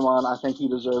Draymond, I think he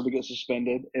deserved to get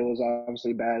suspended. It was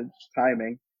obviously bad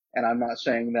timing. And I'm not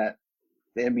saying that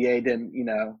the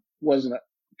NBA wasn't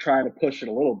trying to push it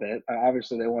a little bit.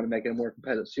 Obviously, they want to make it a more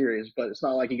competitive series, but it's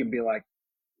not like you can be like,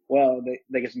 well,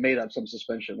 they just made up some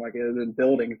suspension. Like, it had been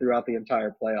building throughout the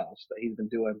entire playoffs that he's been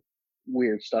doing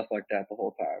weird stuff like that the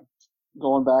whole time.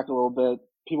 Going back a little bit,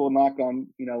 people knock on,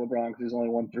 LeBron because he's only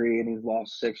won 3 and he's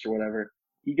lost 6 or whatever.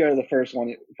 You go to the first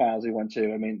finals he went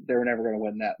to. I mean, they were never going to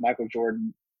win that. Michael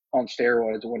Jordan on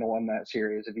steroids wouldn't have won that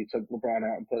series if he took LeBron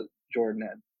out and put Jordan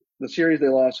in. The series they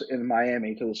lost in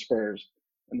Miami to the Spurs,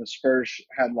 and the Spurs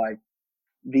had like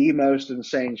the most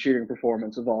insane shooting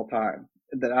performance of all time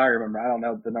that I remember. I don't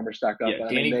know if the numbers stack up. Yeah,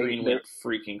 but Danny Green went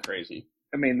freaking crazy.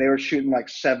 I mean, they were shooting like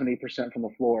 70% from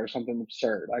the floor or something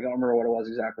absurd. I don't remember what it was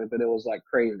exactly, but it was like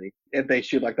crazy. If they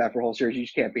shoot like that for a whole series, you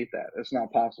just can't beat that. It's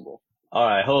not possible. All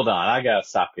right, hold on. I got to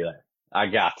stop you there. I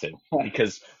got to.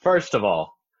 Because, first of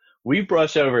all, we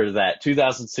brush over that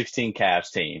 2016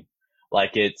 Cavs team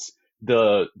like it's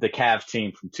the Cavs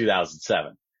team from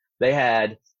 2007. They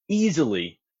had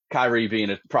easily Kyrie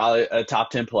being probably a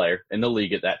top 10 player in the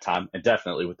league at that time, and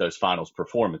definitely with those finals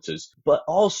performances. But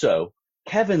also,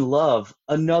 Kevin Love,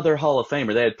 another Hall of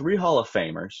Famer. They had 3 Hall of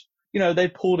Famers. They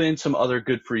pulled in some other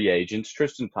good free agents,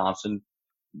 Tristan Thompson,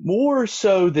 more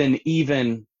so than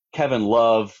even Kevin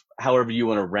Love, however you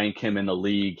want to rank him in the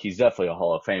league. He's definitely a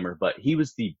Hall of Famer, but he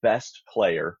was the best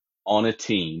player on a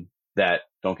team that,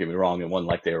 don't get me wrong, it wasn't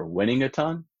like they were winning a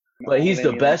ton, but he's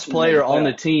the best player on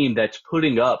the team that's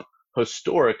putting up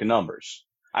historic numbers.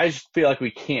 I just feel like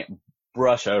we can't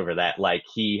brush over that like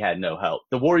he had no help.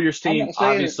 The Warriors team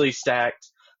obviously stacked,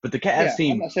 but the Cavs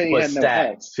team was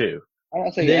stacked too. I'm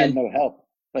not saying he had no help,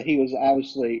 but he was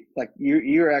obviously, like,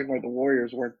 you were acting like the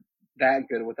Warriors weren't that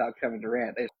good without Kevin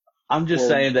Durant. I'm just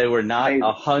saying they were not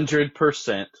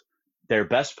 100%. Their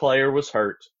best player was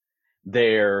hurt.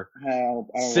 Their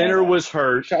center was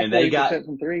hurt, and they got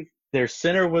their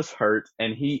center was hurt,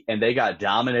 and they got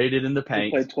dominated in the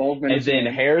paint. Played 12 minutes. And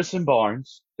then Harrison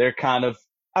Barnes, they're kind of,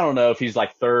 I don't know if he's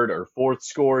like 3rd or 4th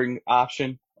scoring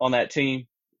option on that team,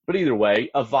 But either way,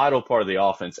 a vital part of the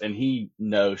offense, and he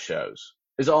no-shows.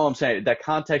 Is all I'm saying. That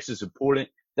context is important.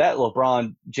 That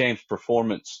LeBron James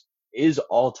performance is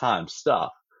all-time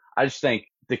stuff. I just think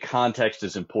the context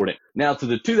is important. Now, to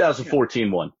the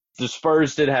 2014 one, the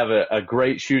Spurs did have a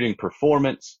great shooting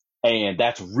performance, and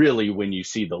that's really when you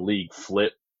see the league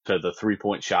flip to the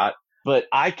three-point shot. But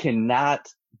I cannot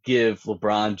give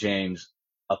LeBron James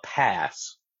a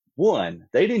pass. One,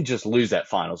 they didn't just lose that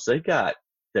finals. They got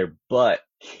their butt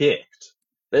kicked.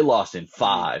 They lost in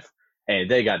 5, and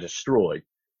they got destroyed.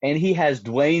 And he has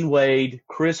Dwayne Wade,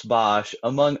 Chris Bosh,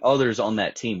 among others on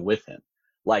that team with him.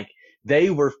 Like, they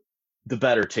were the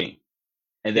better team.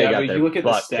 And they got but their you look at the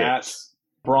butt stats. kicked.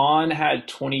 Braun had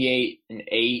 28 and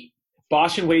 8.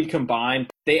 Bosh and Wade combined,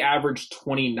 they averaged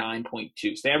 29.2.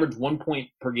 So they averaged 1 point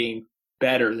per game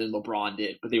better than LeBron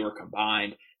did, but they were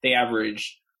combined. They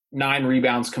averaged 9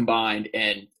 rebounds combined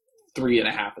and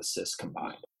 3.5 assists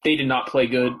combined. They did not play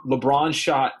good. LeBron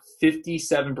shot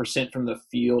 57% from the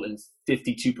field and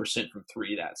 52% from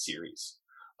 3 that series,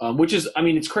 which is, I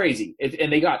mean, it's crazy.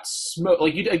 And they got smoked.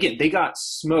 They got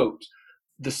smoked.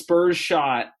 The Spurs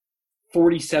shot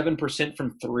 47%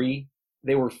 from 3.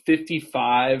 They were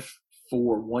 55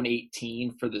 for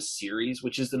 118 for the series,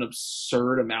 which is an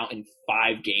absurd amount in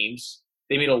 5 games.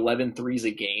 They made 11 threes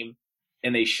a game,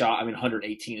 and they shot,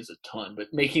 118 is a ton, but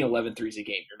making 11 threes a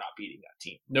game, you're not beating that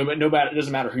team. No matter, it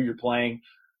doesn't matter who you're playing.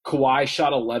 Kawhi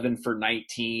shot 11 for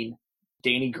 19.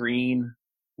 Danny Green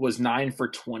was 9 for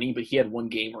 20, but he had one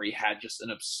game where he had just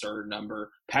an absurd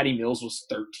number. Patty Mills was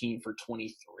 13 for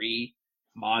 23.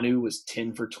 Manu was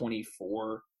 10 for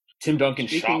 24. Tim Duncan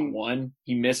shot 1.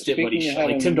 He missed it, but he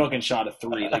shot, Tim Duncan shot a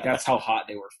 3. Like, that's how hot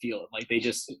they were feeling. Like,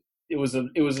 it was an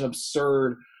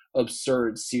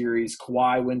absurd series.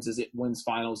 Kawhi wins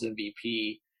Finals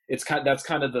MVP. That's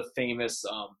kind of the famous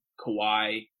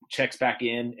Kawhi checks back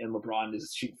in and LeBron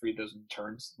is shooting free throws and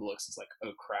turns looks. It's like,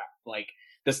 oh crap! Like,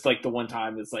 this like the one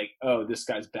time it's like, oh, this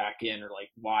guy's back in, or like,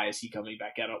 why is he coming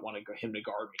back? I don't want him to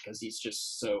guard me because he's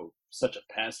just such a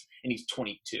pest, and he's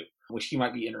 22, which he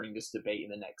might be entering this debate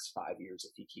in the next 5 years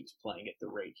if he keeps playing at the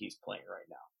rate he's playing right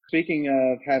now. Speaking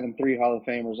of having 3 Hall of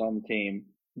Famers on the team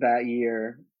that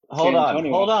year. Hold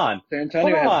on. San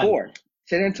Antonio had 4.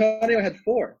 San Antonio had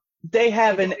 4. They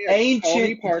have an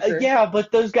ancient,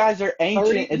 but those guys are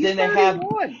ancient, and then they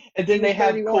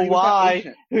have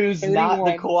Kawhi, who's 31. Not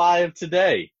the Kawhi of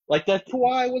today. Like that.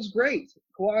 Kawhi was great.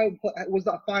 Kawhi was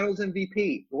the Finals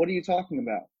MVP. What are you talking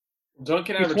about?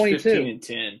 Duncan averaged 15 and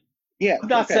 10. Yeah, I'm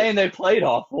not saying they played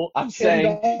awful. I'm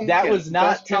saying that was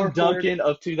not Tim Duncan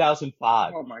of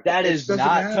 2005. Oh that is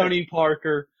not Tony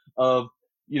Parker of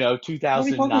 2009.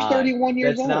 Tony Parker's 31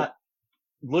 years old. Not.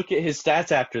 Look at his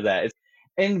stats after that.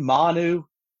 And Manu,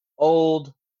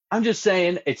 old. I'm just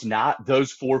saying it's not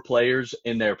those 4 players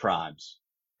in their primes.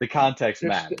 The context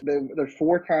matters. They're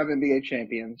 4-time NBA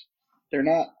champions. They're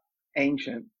not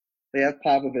ancient. They have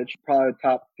Popovich, probably the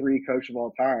top 3 coach of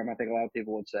all time, I think a lot of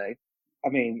people would say.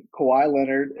 Kawhi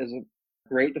Leonard is a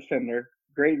great defender,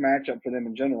 great matchup for them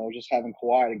in general, just having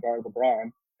Kawhi to guard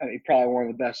LeBron. Probably one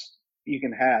of the best you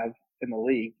can have in the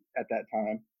league at that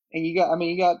time. And you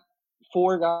got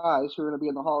 4 guys who are going to be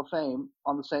in the Hall of Fame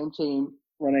on the same team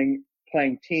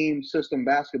playing team system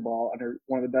basketball under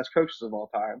one of the best coaches of all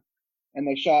time. And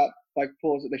they shot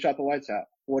the lights out.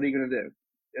 What are you going to do?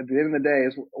 At the end of the day,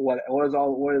 is what does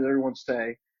everyone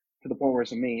say to the point where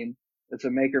it's a meme? It's a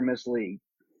make or miss league.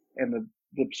 And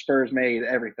the Spurs made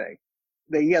everything.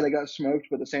 They got smoked,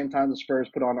 but at the same time, the Spurs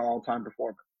put on an all-time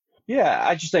performance. Yeah,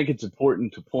 I just think it's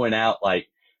important to point out,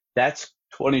 that's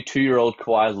 22-year-old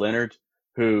Kawhi Leonard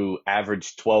who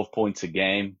averaged 12 points a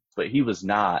game, but he was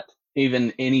not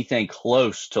even anything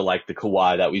close to the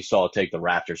Kawhi that we saw take the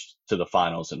Raptors to the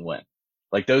finals and win.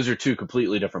 Those are 2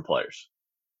 completely different players.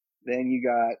 Then you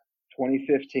got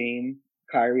 2015,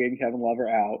 Kyrie and Kevin Love are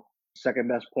out. Second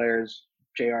best players,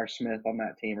 J.R. Smith on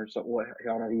that team, or so what I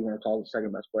don't know if you want to call the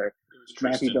second best player.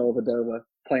 Matthew Dellavedova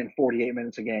playing 48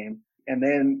 minutes a game. And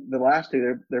then the last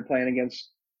 2, they're playing against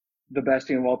the best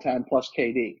team of all time plus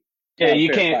KD. Yeah,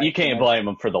 you can't blame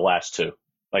them for the last 2.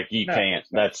 You can't.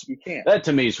 That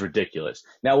to me is ridiculous.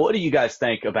 Now, what do you guys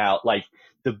think about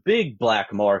the big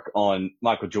black mark on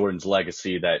Michael Jordan's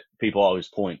legacy that people always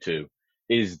point to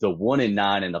is the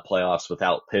 1-9 in the playoffs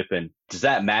without Pippen? Does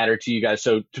that matter to you guys?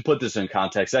 So to put this in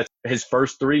context, that's his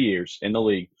first 3 years in the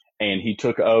league, and he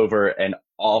took over an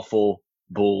awful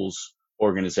Bulls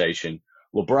organization.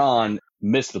 LeBron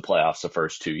missed the playoffs the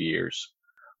first 2 years.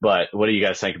 But what do you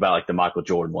guys think about the Michael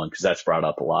Jordan one? Because that's brought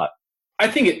up a lot. I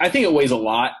think it weighs a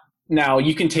lot. Now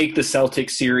you can take the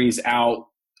Celtics series out,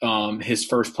 his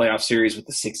first playoff series with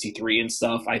the 63 and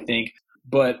stuff, I think.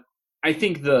 But I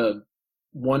think the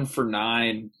 1 for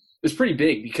 9 is pretty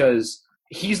big because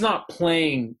he's not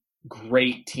playing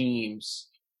great teams.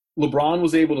 LeBron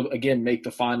was able to again make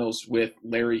the finals with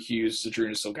Larry Hughes,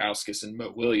 Zydrunas Ilgauskas, and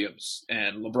Mo Williams,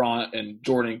 and LeBron and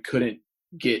Jordan couldn't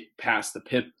get past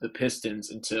the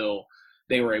Pistons until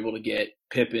they were able to get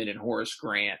Pippen and Horace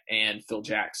Grant and Phil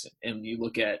Jackson. And you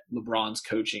look at LeBron's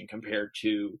coaching compared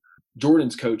to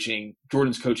Jordan's coaching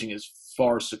is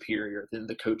far superior than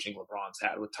the coaching LeBron's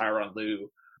had with Tyronn Lue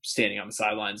standing on the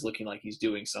sidelines looking like he's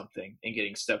doing something and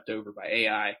getting stepped over by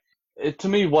AI. To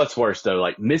me, what's worse though,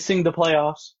 like missing the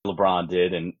playoffs, LeBron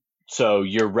did, and so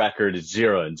your record is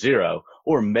 0-0,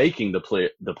 or making the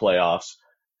playoffs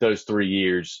those 3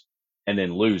 years and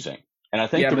then losing. And I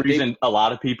think the reason a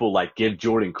lot of people like give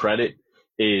Jordan credit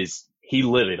is he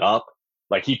lit it up.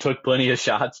 Like he took plenty of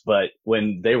shots, but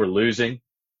when they were losing,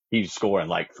 he was scoring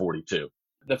like 42.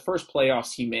 The first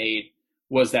playoffs he made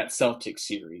was that Celtics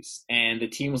series, and the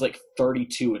team was like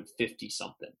 32-50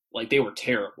 something. Like they were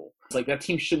terrible. It's like that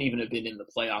team shouldn't even have been in the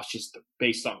playoffs just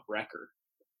based on record.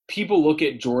 People look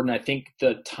at Jordan, I think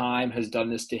the time has done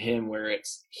this to him where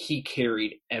it's he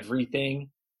carried everything.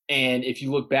 And if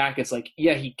you look back, it's like,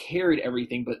 yeah, he carried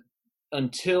everything, but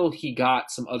until he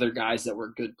got some other guys that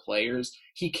were good players,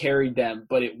 he carried them,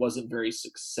 but it wasn't very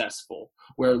successful.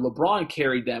 Where LeBron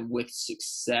carried them with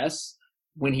success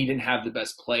when he didn't have the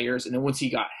best players. And then once he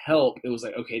got help, it was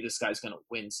like, okay, this guy's going to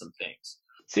win some things.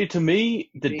 See, to me,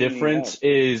 the difference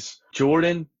is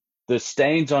Jordan, the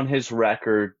stains on his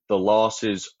record, the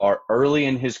losses are early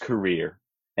in his career.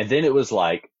 And then it was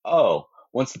like, oh,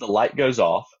 once the light goes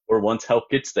off or once help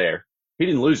gets there, he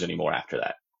didn't lose anymore after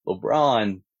that.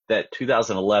 LeBron, that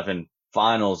 2011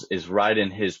 finals is right in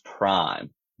his prime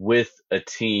with a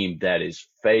team that is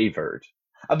favored.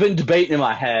 I've been debating in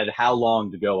my head how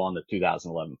long to go on the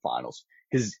 2011 finals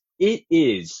because it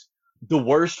is the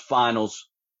worst finals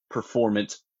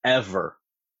performance ever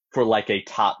for like a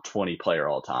top 20 player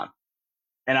all time.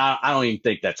 And I don't even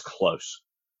think that's close.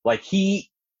 Like he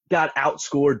got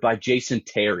outscored by Jason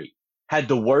Terry, had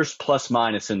the worst plus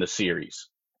minus in the series,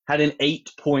 had an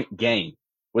 8-point game,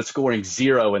 was scoring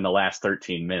 0 in the last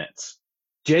 13 minutes.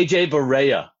 JJ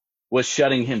Barea was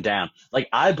shutting him down. Like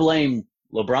I blame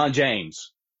LeBron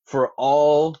James for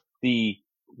all the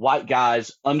white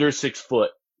guys under 6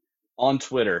 foot on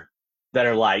Twitter that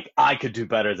are like, I could do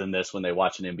better than this when they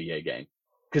watch an NBA game.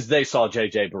 Because they saw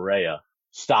JJ Barea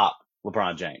stop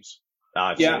LeBron James.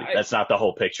 Obviously, that's not the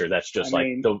whole picture. That's just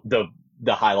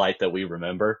the highlight that we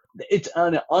remember. It's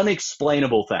an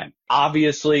unexplainable thing.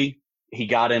 Obviously, he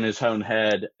got in his own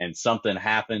head and something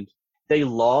happened. They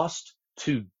lost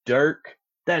to Dirk.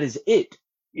 That is it.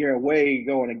 You're way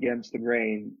going against the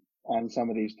grain on some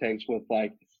of these takes with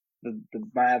like the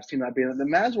Mavs team not being. The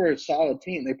Mavs were a solid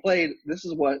team. They played. This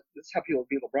is how people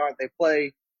beat LeBron. They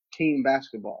play team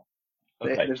basketball.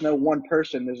 Okay. There's no one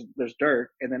person. There's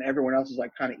Dirk, and then everyone else is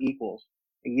like kind of equals.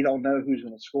 And you don't know who's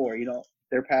going to score.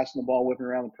 They're passing the ball, whipping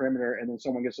around the perimeter, and then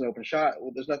someone gets an open shot.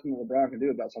 Well, there's nothing that LeBron can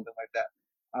do about something like that.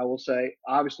 I will say,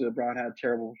 obviously, LeBron had a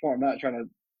terrible performance. I'm not trying to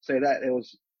say that it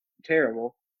was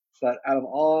terrible, but out of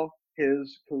all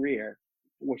his career,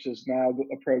 which is now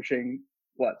approaching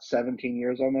 17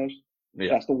 years almost.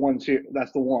 Yeah. That's the one.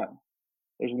 That's the one.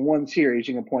 There's one series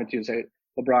you can point to and say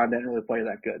LeBron didn't really play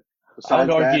that good. Besides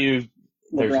I'd argue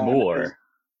there's more.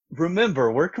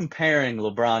 Remember, we're comparing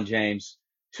LeBron James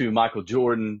to Michael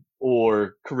Jordan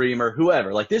or Kareem or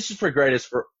whoever. Like this is for greatest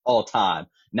for all time,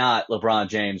 not LeBron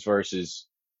James versus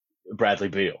Bradley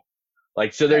Beal.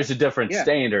 Like, so there's a different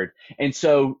standard. And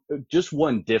so just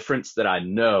one difference that I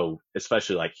know,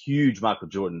 especially like huge Michael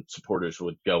Jordan supporters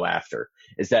would go after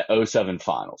is that 07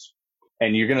 finals.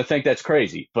 And you're going to think that's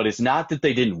crazy, but it's not that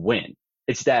they didn't win.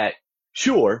 It's that,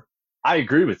 sure, I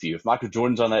agree with you. If Michael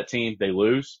Jordan's on that team, they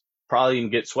lose, probably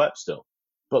even get swept still.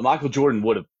 But Michael Jordan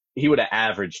would have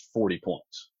averaged 40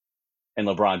 points and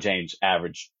LeBron James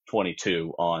averaged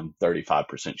 22 on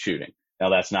 35% shooting. Now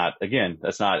that's not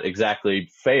exactly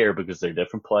fair because they're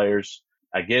different players.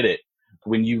 I get it.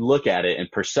 When you look at it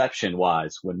and perception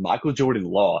wise, when Michael Jordan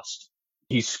lost,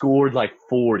 he scored like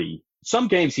 40. Some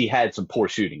games he had some poor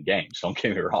shooting games. Don't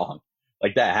get me wrong.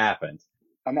 Like that happened.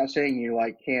 I'm not saying you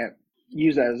can't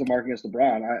use that as a mark against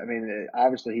LeBron. I mean,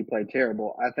 obviously he played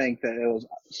terrible. I think that it was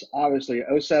obviously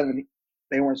 07.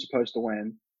 They weren't supposed to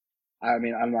win. I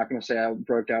mean, I'm not going to say I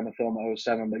broke down the film of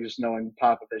 07, but just knowing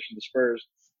Popovich and the Spurs,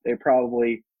 they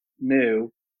probably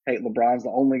knew, hey, LeBron's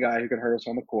the only guy who can hurt us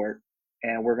on the court,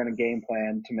 and we're going to game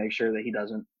plan to make sure that he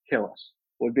doesn't kill us,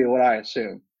 would be what I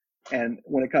assume. And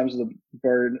when it comes to the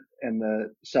Bird and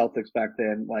the Celtics back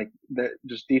then, like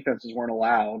just defenses weren't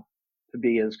allowed to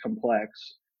be as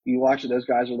complex. You watch it; those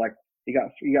guys are like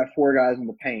you got four guys in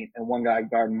the paint and one guy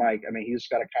guarding Mike. I mean, he's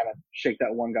got to kind of shake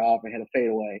that one guy off and hit a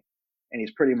fadeaway, and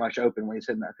he's pretty much open when he's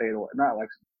hitting that fadeaway. Not like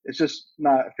it's just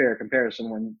not a fair comparison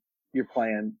when you're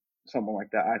playing someone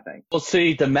like that, I think. Well,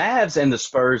 see, the Mavs and the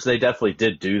Spurs, they definitely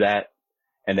did do that,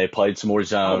 and they played some more Oh, the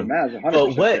zone. Mavs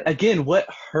 100% But did. what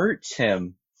hurts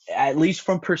him, at least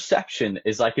from perception,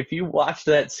 is like if you watch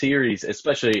that series,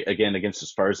 especially again against the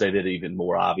Spurs, they did it even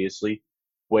more obviously,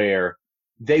 where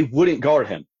they wouldn't guard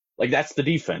him. Like that's the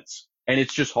defense. And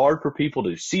it's just hard for people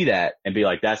to see that and be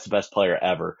like, that's the best player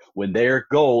ever. When their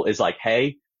goal is like,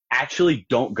 hey, actually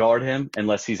don't guard him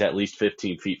unless he's at least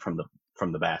 15 feet from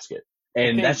the basket.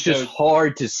 And that's just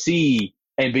hard to see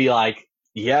and be like,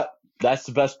 yep, that's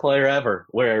the best player ever.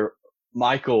 Where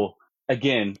Michael,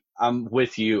 again, I'm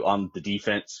with you on the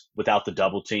defense. Without the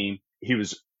double team, he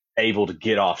was able to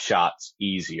get off shots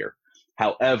easier.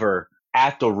 However,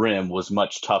 at the rim was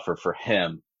much tougher for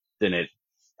him than it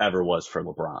ever was for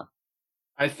LeBron.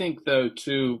 I think, though,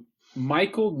 too,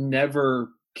 Michael never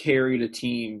carried a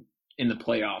team in the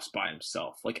playoffs by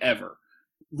himself, like ever.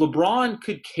 LeBron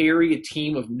could carry a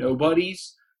team of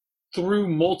nobodies through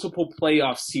multiple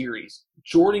playoff series.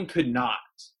 Jordan could not.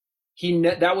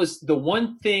 That was the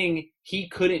one thing he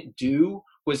couldn't do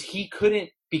was he couldn't,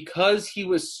 because he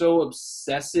was so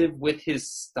obsessive with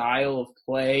his style of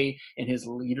play and his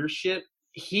leadership,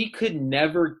 he could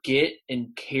never get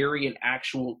and carry an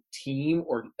actual team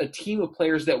or a team of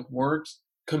players that weren't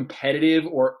competitive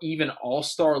or even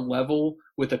all-star level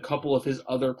with a couple of his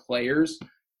other players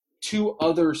to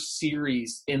other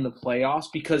series in the playoffs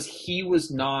because he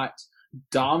was not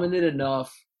dominant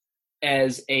enough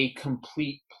as a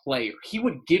complete player. He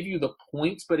would give you the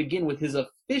points, but again, with his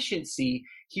efficiency,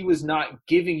 he was not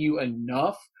giving you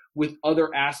enough with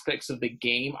other aspects of the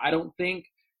game, I don't think,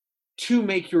 to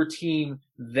make your team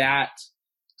that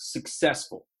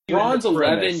successful. LeBron's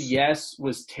 11, yes,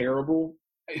 was terrible.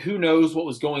 Who knows what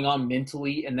was going on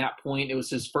mentally in that point? It was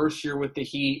his first year with the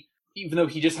Heat, even though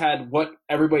he just had what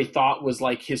everybody thought was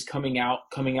like his coming out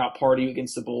party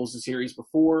against the Bulls the series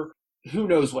before. Who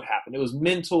knows what happened? It was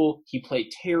mental. He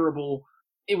played terrible.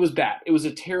 It was bad. It was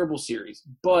a terrible series.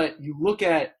 But you look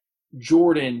at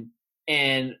Jordan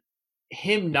and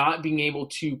him not being able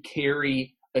to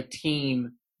carry a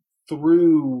team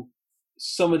through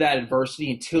some of that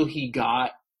adversity until he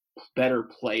got better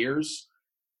players,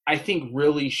 I think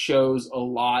really shows a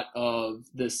lot of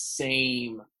the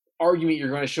same argument you're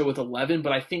going to show with 11,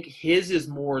 but I think his is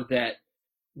more that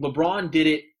LeBron did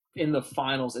it in the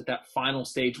finals at that final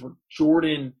stage where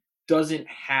Jordan doesn't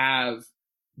have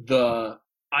the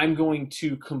I'm going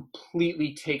to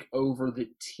completely take over the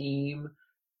team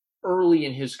early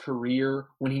in his career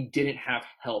when he didn't have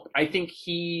help. I think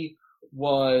he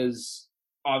was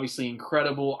obviously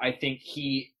incredible. I think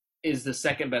he is the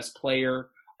second best player.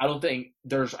 I think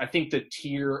the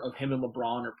tier of him and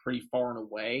LeBron are pretty far and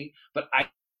away, but I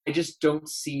just don't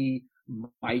see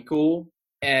Michael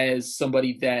as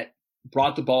somebody that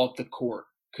brought the ball up the court,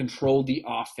 controlled the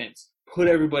offense, put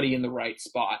everybody in the right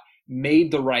spot,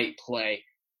 made the right play.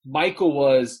 Michael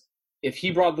was, if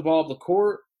he brought the ball up the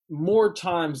court, more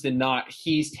times than not,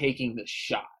 he's taking the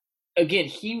shot. Again,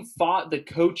 he fought the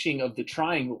coaching of the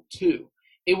triangle too.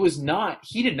 He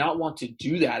did not want to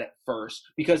do that at first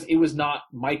because it was not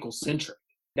Michael-centric.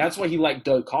 That's why he liked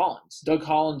Doug Collins. Doug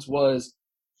Collins was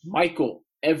Michael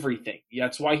everything.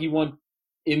 That's why he won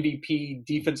MVP,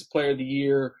 Defensive Player of the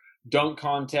Year, dunk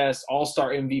contest, all-star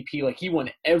MVP. Like, he won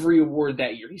every award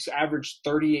that year. He's averaged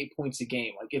 38 points a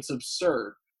game. Like, it's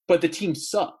absurd. But the team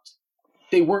sucked.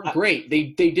 They weren't great. They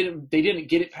didn't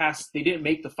get it past. They didn't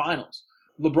make the finals.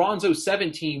 LeBron's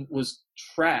 07 team was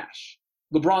trash.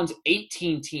 LeBron's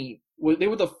 18 team, they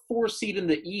were the 4th seed in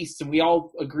the East, and we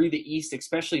all agree the East,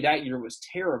 especially that year, was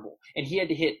terrible. And he had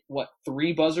to hit,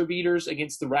 3 buzzer beaters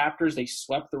against the Raptors. They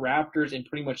swept the Raptors and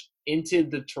pretty much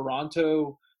entered the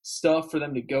Toronto stuff for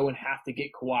them to go and have to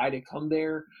get Kawhi to come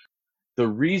there. The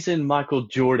reason Michael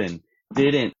Jordan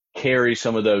didn't carry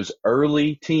some of those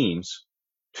early teams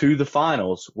to the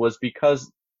finals was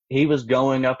because he was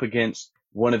going up against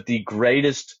one of the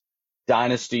greatest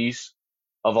dynasties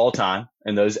of all time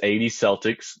in those 80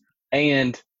 Celtics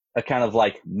and a kind of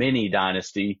like mini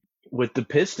dynasty with the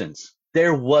Pistons.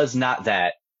 There was not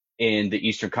that in the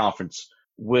Eastern Conference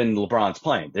when LeBron's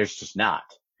playing. There's just not.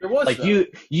 There was like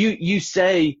you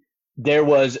say there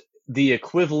was the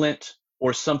equivalent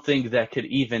or something that could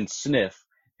even sniff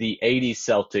the 80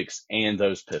 Celtics and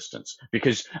those Pistons,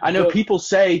 because I know people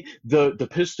say the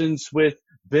Pistons with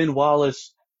Ben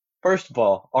Wallace. First of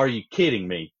all, are you kidding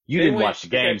me? You didn't watch the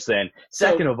games then.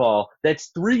 Second of all, that's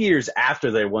 3 years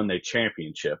after they won their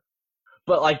championship.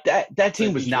 But like that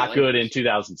team was not good in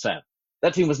 2007.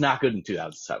 That team was not good in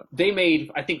 2007. They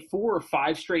made, I think, 4 or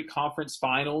 5 straight conference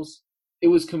finals. It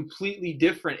was completely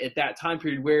different at that time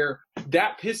period where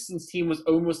that Pistons team was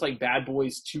almost like Bad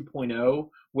Boys 2.0,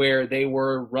 where they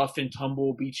were rough and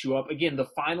tumble, beat you up. Again, the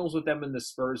finals with them and the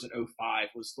Spurs in 05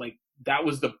 was like, that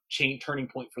was the turning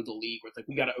point for the league where it's like,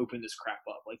 we got to open this crap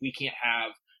up. Like, we can't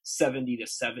have 70 to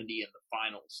 70 in the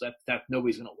finals. That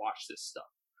nobody's going to watch this stuff.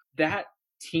 That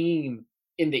team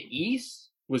in the East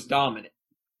was dominant.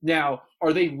 Now,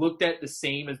 are they looked at the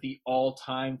same as the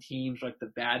all-time teams like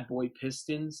the Bad Boy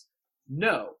Pistons?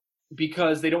 No,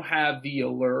 because they don't have the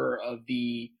allure of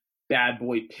the Bad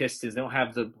Boy Pistons. They don't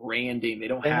have the branding.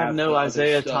 They have no the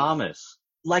Isaiah Thomas.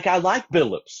 Like, I like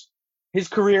Billups. His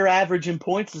career average in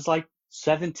points is like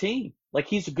 17. Like,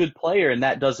 he's a good player, and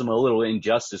that does him a little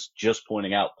injustice just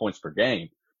pointing out points per game.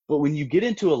 But when you get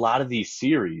into a lot of these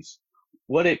series,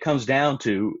 what it comes down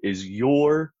to is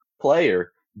your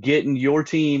player getting your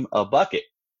team a bucket.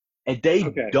 And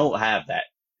they don't have that.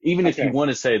 Even if you want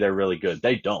to say they're really good,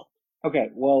 they don't. Okay,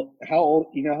 well,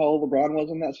 you know how old LeBron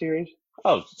was in that series?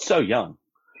 Oh, so young.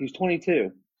 He's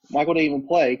 22. Michael didn't even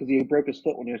play because he broke his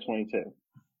foot when he was 22.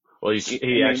 Well,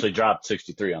 he actually dropped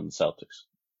 63 on the Celtics.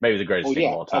 Maybe the greatest team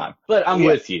of all time. But I'm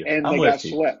with you. And I'm they with got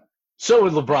you. swept. So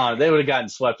would LeBron. They would have gotten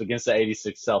swept against the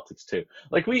 86 Celtics too.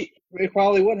 Like, They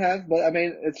probably would have, but I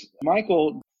mean,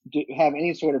 Michael didn't have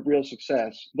any sort of real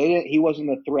success. He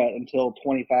wasn't a threat until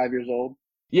 25 years old.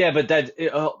 Yeah, but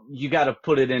you got to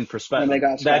put it in perspective.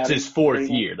 That's his 4th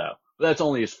year, though. That's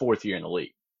only his 4th year in the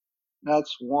league.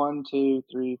 That's 1, 2,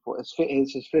 3, 4.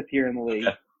 It's his 5th year in the league,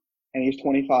 and he's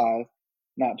 25,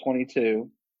 not 22.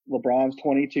 LeBron's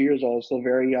 22 years old, still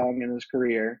very young in his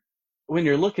career. When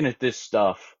you're looking at this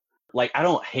stuff, like, I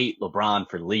don't hate LeBron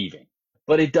for leaving,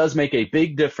 but it does make a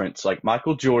big difference. Like,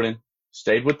 Michael Jordan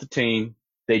stayed with the team.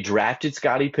 They drafted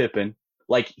Scottie Pippen.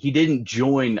 Like, he didn't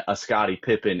join a Scottie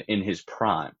Pippen in his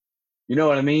prime. You know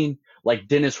what I mean? Like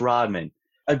Dennis Rodman,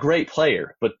 a great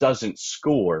player, but doesn't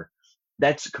score.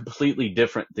 That's completely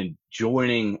different than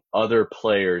joining other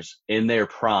players in their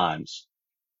primes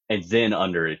and then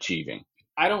underachieving.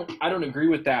 I don't agree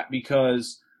with that,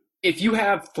 because if you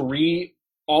have 3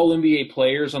 all-NBA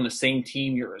players on the same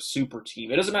team, you're a super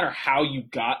team. It doesn't matter how you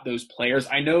got those players.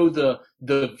 I know the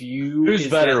view Who's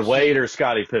is better, Wade or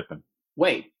Scottie Pippen?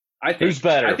 Wade. Who's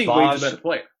better? I think Bosh? Wade's a better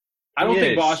player. I don't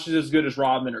think Bosh is as good as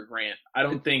Rodman or Grant. I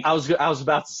don't think. I was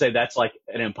about to say that's like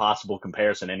an impossible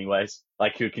comparison, anyways.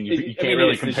 Like, who can you can't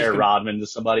really compare Rodman to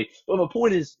somebody. But my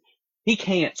point is, he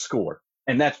can't score,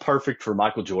 and that's perfect for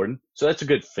Michael Jordan. So that's a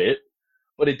good fit.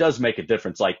 But it does make a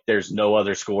difference. Like, there's no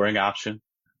other scoring option.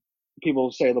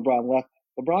 People say LeBron left.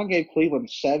 LeBron gave Cleveland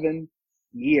 7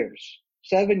 years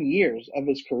of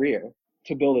his career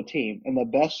to build a team, and the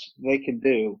best they could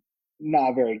do,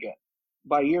 not very good.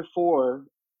 By year 4,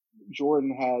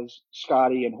 Jordan has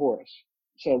Scottie and Horace.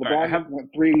 So LeBron went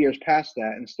 3 years past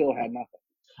that and still had nothing.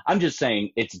 I'm just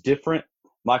saying it's different.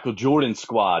 Michael Jordan's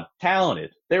squad,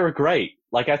 talented. They were great.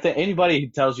 Like, I think anybody who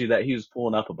tells you that he was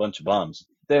pulling up a bunch of bums,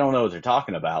 they don't know what they're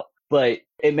talking about. But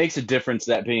it makes a difference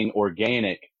that being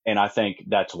organic, and I think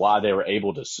that's why they were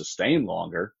able to sustain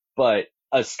longer. But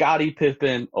a Scottie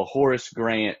Pippen, a Horace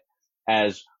Grant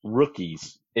as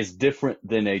rookies is different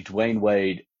than a Dwayne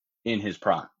Wade in his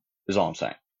prime, is all I'm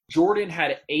saying. Jordan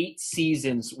had 8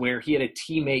 seasons where he had a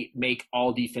teammate make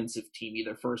all defensive team,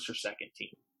 either first or second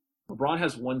team. LeBron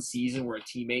has 1 season where a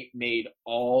teammate made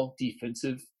all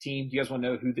defensive team. Do you guys want to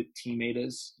know who the teammate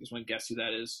is? You guys want to guess who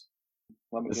that is?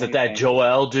 Is it that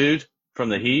Joel dude from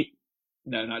the Heat?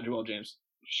 No, not Joel James.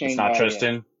 It's not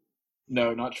Tristan?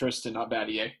 No, not Tristan, not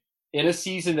Battier. In a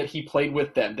season that he played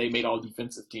with them, they made all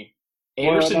defensive team.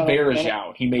 Anderson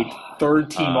Varejao, he made 3rd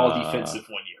team all defensive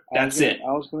 1 year. That's it.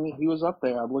 He was up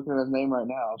there. I'm looking at his name right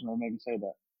now. I was going to maybe say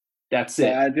that. That's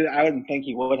it. I wouldn't think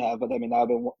he would have, but I mean, that would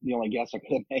have been the only guess I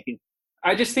could have made.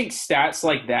 I just think stats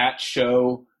like that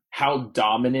show how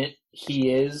dominant he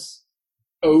is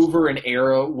over an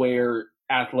era where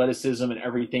athleticism and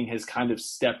everything has kind of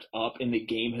stepped up and the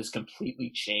game has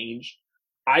completely changed.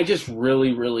 I just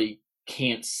really, really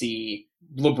can't see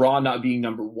LeBron not being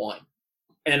number 1.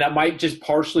 And that might just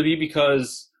partially be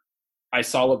because I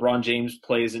saw LeBron James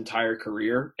play his entire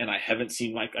career, and I didn't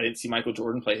see Michael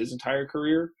Jordan play his entire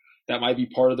career. That might be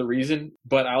part of the reason.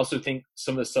 But I also think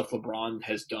some of the stuff LeBron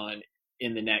has done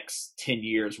in the next 10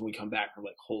 years, when we come back, we're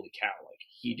like, holy cow, like,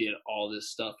 he did all this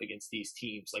stuff against these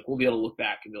teams. Like, we'll be able to look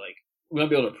back and be like, we'll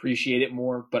be able to appreciate it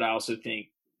more. But I also think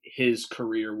his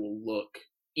career will look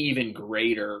even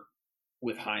greater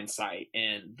with hindsight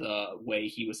and the way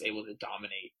he was able to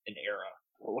dominate an era.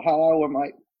 How I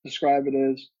might describe it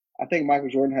is, I think Michael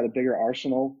Jordan had a bigger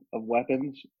arsenal of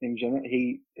weapons in general.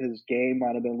 His game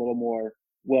might have been a little more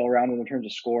well-rounded in terms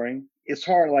of scoring. It's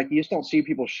hard, like you just don't see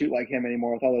people shoot like him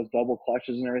anymore with all those double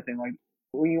clutches and everything. Like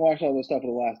when you watch all this stuff of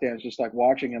The Last Dance, just like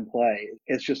watching him play,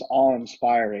 it's just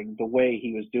awe-inspiring the way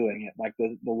he was doing it. Like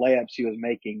the layups he was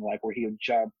making, like where he would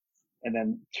jump and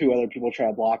then two other people try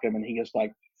to block him and he just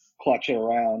like clutch it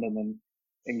around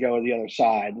and go to the other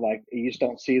side. Like you just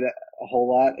don't see that a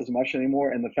whole lot as much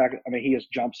anymore. And the fact, I mean, he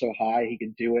just jumped so high, he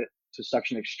could do it to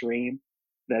such an extreme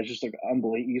that it's just like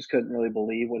unbelievable. You just couldn't really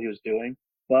believe what he was doing.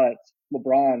 But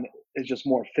LeBron is just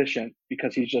more efficient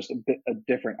because he's just a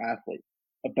different athlete,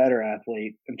 a better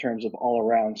athlete in terms of all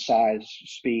around size,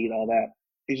 speed, all that.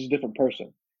 He's just a different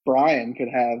person. Brian could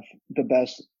have the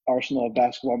best arsenal of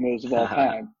basketball moves of all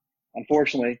time.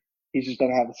 Unfortunately, he just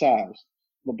doesn't have the size.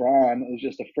 LeBron is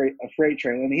just a freight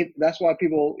train, and that's why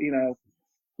people,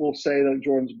 will say that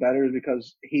Jordan's better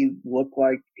because he looked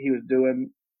like he was doing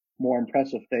more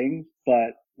impressive things.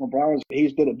 But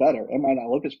he's did it better. It might not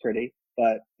look as pretty,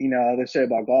 but they say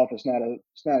about golf, it's not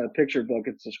a picture book,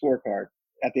 it's a scorecard.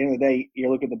 At the end of the day,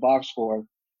 you look at the box score,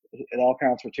 it all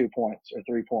counts for 2 points or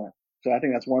 3 points. So I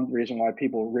think that's one reason why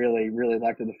people really, really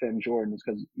like to defend Jordan is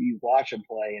because you watch him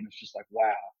play and it's just like,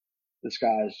 wow, this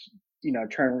guy's,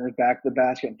 turning his back to the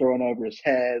basket and throwing over his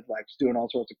head, like doing all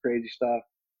sorts of crazy stuff.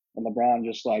 And LeBron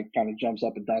just like kind of jumps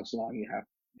up and dunks on you.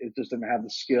 It just doesn't have the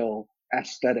skill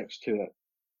aesthetics to it.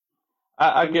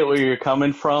 I get where you're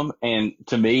coming from. And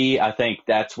to me, I think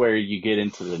that's where you get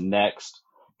into the next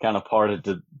kind of part of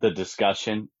the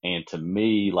discussion. And to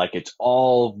me, like it's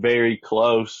all very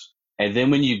close. And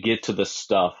then when you get to the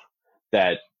stuff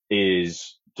that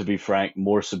is, to be frank,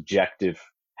 more subjective,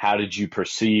 how did you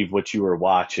perceive what you were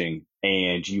watching?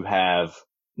 And you have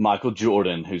Michael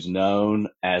Jordan, who's known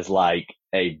as like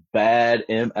a bad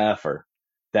MFer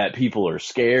that people are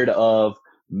scared of,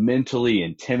 mentally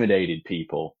intimidated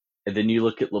people. And then you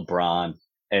look at LeBron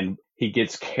and he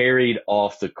gets carried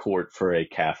off the court for a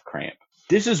calf cramp.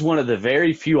 This is one of the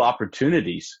very few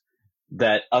opportunities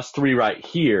that us three right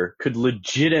here could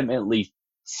legitimately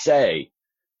say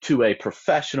to a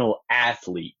professional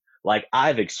athlete, like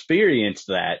I've experienced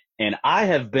that and I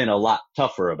have been a lot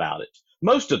tougher about it.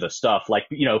 Most of the stuff, like,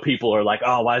 people are like,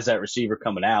 oh, why is that receiver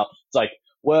coming out? It's like,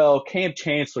 well, Cam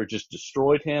Chancellor just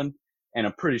destroyed him, and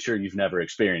I'm pretty sure you've never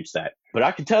experienced that. But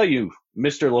I can tell you,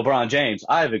 Mr. LeBron James,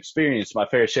 I have experienced my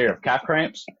fair share of calf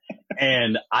cramps,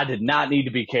 and I did not need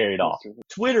to be carried off.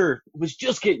 Twitter was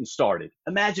just getting started.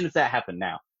 Imagine if that happened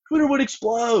now. Twitter would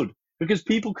explode because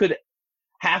people could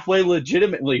halfway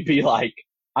legitimately be like,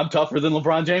 I'm tougher than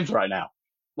LeBron James right now.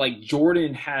 Like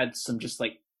Jordan had some just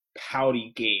like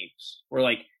pouty games where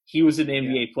like he was in the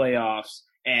NBA playoffs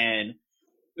and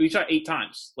we shot 8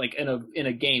 times. Like in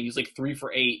a game, he's like 3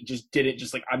 for 8. Just did it.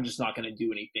 Just like I'm just not going to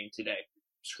do anything today.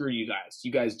 Screw you guys.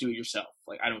 You guys do it yourself.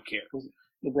 Like I don't care.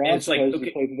 LeBron played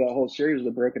through that whole series with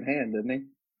a broken hand, didn't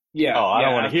he? Yeah. Oh, I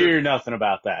don't want to hear nothing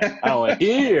about that. I don't want to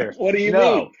hear. What do you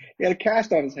mean? He had a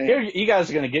cast on his hand. Here, you guys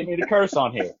are going to get me to curse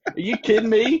on here. Are you kidding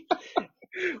me?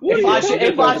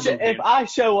 If I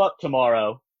show up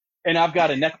tomorrow and I've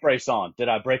got a neck brace on, did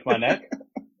I break my neck?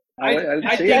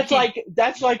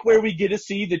 That's like where we get to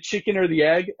see the chicken or the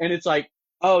egg, and it's like,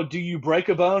 oh, do you break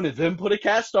a bone and then put a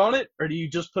cast on it, or do you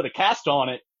just put a cast on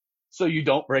it so you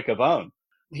don't break a bone?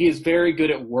 He is very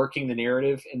good at working the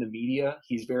narrative in the media.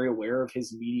 He's very aware of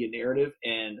his media narrative,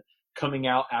 and coming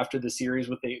out after the series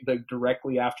with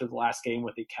directly after the last game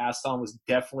with a cast on was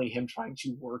definitely him trying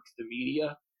to work the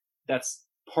media. That's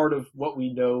part of what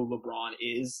we know LeBron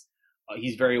is.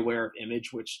 He's very aware of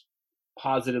image, which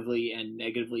positively and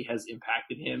negatively has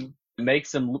impacted him. It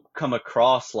makes him come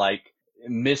across like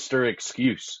Mr.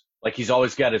 Excuse. Like he's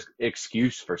always got an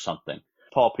excuse for something.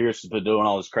 Paul Pierce has been doing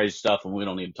all this crazy stuff, and we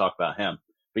don't need to talk about him.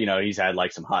 But, he's had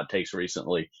like some hot takes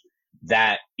recently.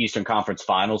 That Eastern Conference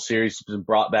Finals series has been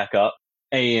brought back up,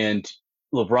 and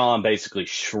LeBron basically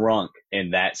shrunk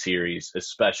in that series,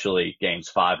 especially games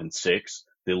 5 and 6.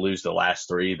 They lose the last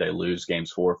 3. They lose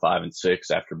games 4, 5, and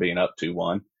 6 after being up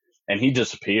 2-1, and he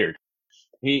disappeared.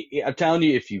 I'm telling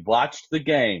you, if you watched the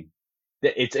game,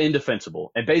 it's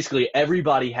indefensible. And basically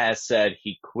everybody has said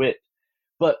he quit.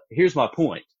 But here's my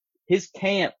point. His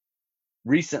camp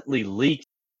recently leaked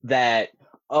that,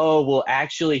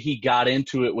 actually he got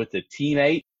into it with a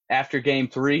teammate after game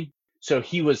 3. So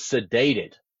he was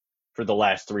sedated for the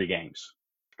last 3 games.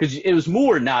 Because it was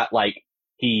more not like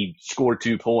he scored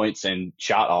 2 points and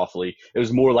shot awfully. It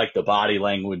was more like the body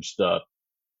language,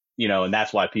 and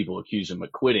that's why people accuse him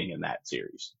of quitting in that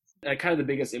series. Kind of the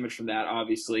biggest image from that,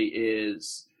 obviously,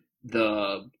 is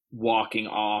the walking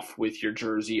off with your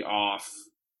jersey off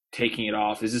taking it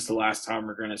off? Is this the last time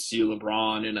we're going to see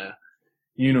LeBron in a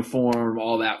uniform,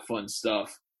 all that fun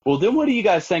stuff? Well, then what do you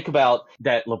guys think about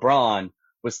that LeBron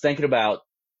was thinking about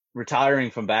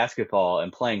retiring from basketball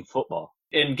and playing football?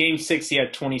 In Game 6, he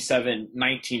had 27,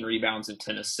 19 rebounds, and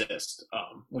 10 assists,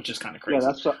 which is kind of crazy.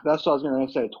 Yeah, that's what I was going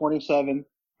to say. 27,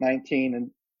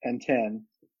 19, and 10.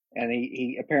 And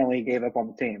he apparently gave up on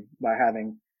the team by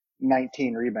having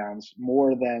 19 rebounds,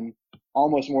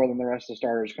 almost more than the rest of the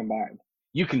starters combined.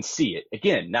 You can see it.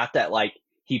 Again, not that like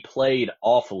he played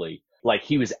awfully, like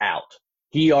he was out.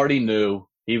 He already knew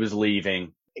he was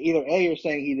leaving. Either A, you're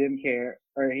saying he didn't care,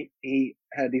 or he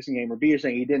had a decent game, or B, you're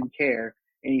saying he didn't care,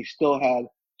 and he still had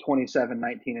 27,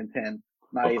 19, and 10,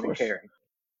 not even caring.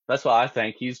 That's why I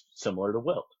think he's similar to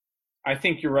Wilt. I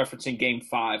think you're referencing Game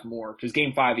 5 more, because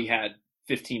Game 5 he had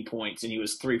 15 points, and he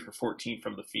was 3 for 14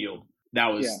 from the field.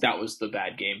 That was the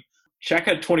bad game. Shaq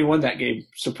had 21 that game,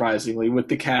 surprisingly, with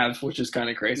the Cavs, which is kind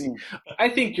of crazy. I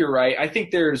think you're right. I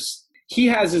think he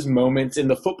has his moments, and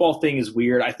the football thing is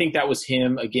weird. I think that was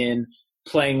him, again,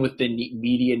 playing with the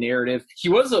media narrative. He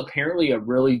was apparently a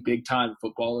really big-time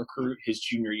football recruit his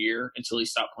junior year until he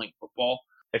stopped playing football.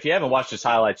 If you haven't watched his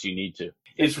highlights, you need to.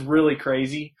 It's really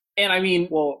crazy. And, I mean,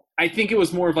 I think it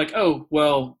was more of like, oh,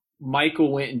 well,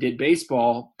 Michael went and did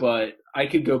baseball, but I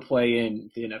could go play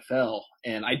in the NFL.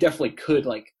 And I definitely could,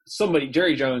 like,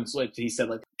 Jerry Jones, like he said,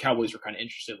 like, Cowboys were kind of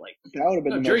interested. Like, that would have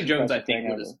been Jerry Jones, I think,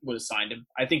 would have signed him.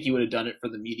 I think he would have done it for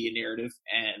the media narrative,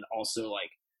 and also, like,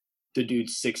 the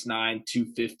dude's 6'9",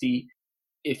 250.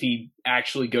 If he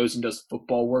actually goes and does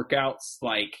football workouts,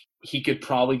 like, he could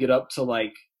probably get up to,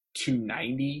 like,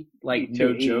 290. Like,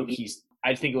 no joke.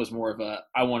 I think it was more of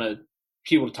I want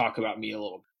people to talk about me a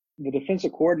little bit. The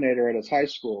defensive coordinator at his high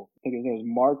school, I think his name was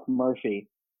Mark Murphy.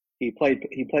 He played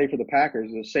for the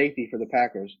Packers, the safety for the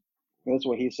Packers. That's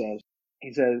what he says.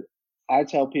 He said, I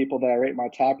tell people that I rate my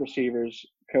top receivers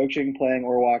coaching, playing,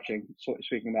 or watching,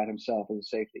 speaking about himself as a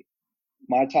safety.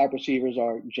 My top receivers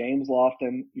are James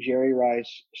Lofton, Jerry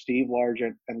Rice, Steve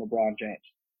Largent, and LeBron James.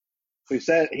 So he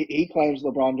said he claims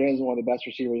LeBron James is one of the best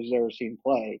receivers he's ever seen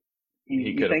play.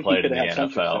 He could have played in the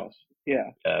NFL.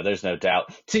 Yeah. There's no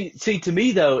doubt. See, to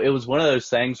me, though, it was one of those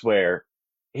things where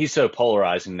he's so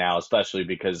polarizing now, especially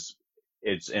because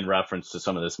it's in reference to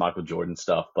some of this Michael Jordan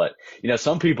stuff. But,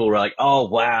 some people were like, oh,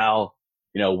 wow,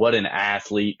 what an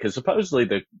athlete. Because supposedly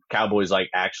the Cowboys, like,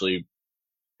 actually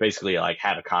basically, like,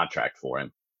 had a contract for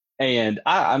him. And,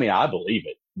 I mean, I believe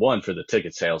it. One, for the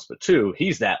ticket sales, but two,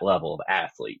 he's that level of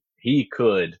athlete. He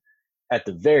could, at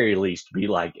the very least, be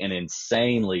like an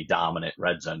insanely dominant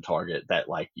red zone target that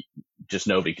like just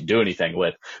nobody could do anything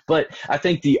with. But I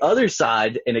think the other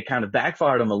side, and it kind of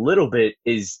backfired him a little bit,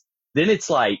 is then it's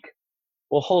like,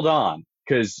 well, hold on,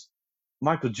 because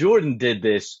Michael Jordan did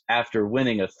this after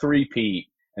winning a three-peat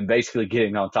and basically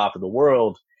getting on top of the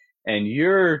world, and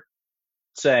you're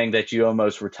saying that you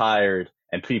almost retired,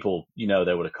 and people, they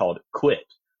would have called it quit.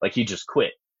 Like he just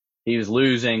quit. He was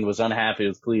losing, was unhappy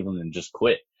with Cleveland, and just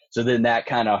quit. So then that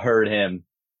kind of hurt him.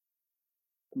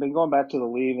 I mean, going back to the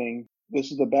leaving,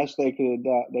 this is the best they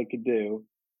could do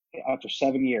after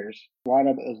 7 years.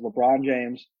 Lineup is LeBron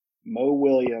James, Mo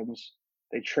Williams.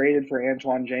 They traded for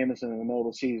Antoine Jamison in the middle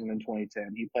of the season in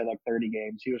 2010. He played like 30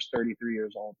 games. He was 33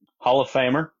 years old. Hall of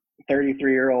Famer.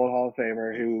 33-year-old Hall of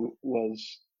Famer who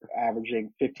was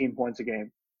averaging 15 points a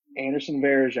game. Anderson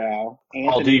Varejao.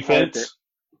 All defense.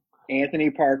 Anthony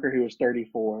Parker, who was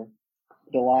 34.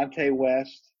 Delonte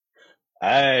West.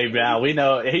 Hey, now we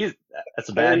know that's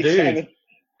a bad dude.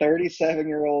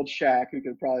 37-year-old Shaq, who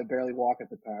could probably barely walk at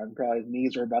the time. Probably his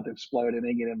knees were about to explode in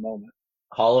any given moment.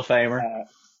 Hall of Famer.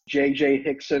 J.J.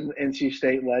 Hickson, NC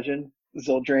State legend.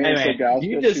 Zoldranis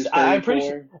Ilgauskas,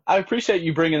 I appreciate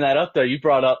you bringing that up, though. You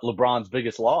brought up LeBron's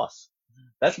biggest loss.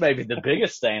 That's maybe the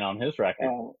biggest stain on his record.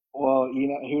 Well,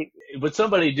 would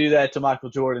somebody do that to Michael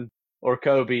Jordan or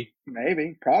Kobe?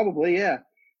 Maybe, probably, yeah.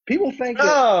 People think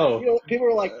people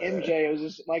are like MJ. It was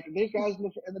just like these guys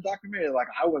in the documentary. Like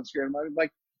I wasn't scared of them.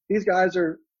 Like these guys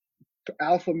are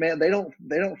alpha men. They don't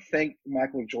think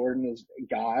Michael Jordan is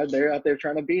God. They're out there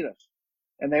trying to beat us,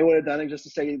 and they would have done it just to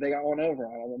say they got one over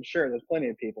on them. I'm sure there's plenty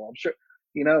of people. I'm sure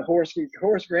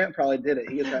Horace Grant probably did it.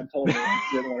 He just got told he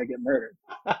didn't want to get murdered.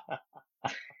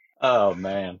 Oh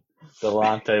man,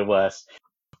 Delonte West.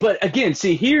 But again,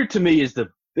 see, here to me is the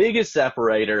biggest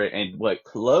separator and what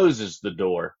closes the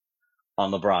door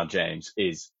on LeBron James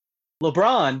is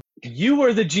LeBron, you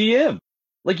were the GM.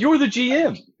 Like you're the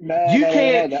GM.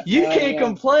 You can't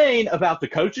complain about the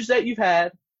coaches that you've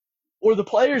had or the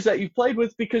players that you've played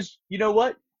with because you know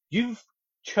what? You've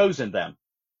chosen them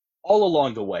all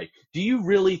along the way. Do you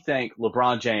really think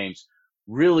LeBron James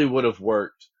really would have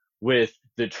worked with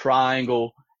the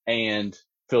triangle and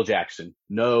Phil Jackson.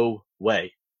 No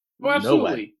way. Well, No way.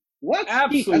 absolutely. What?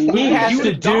 Absolutely. He has He would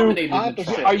to have do- dominated the Opposite.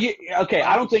 triangle. Are you okay?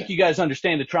 I don't think Opposite. you guys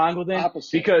understand the triangle then,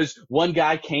 Opposite. because one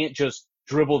guy can't just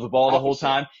dribble the ball the whole Opposite.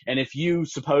 time. And if you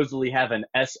supposedly have an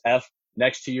SF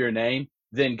next to your name,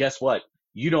 then guess what?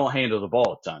 You don't handle the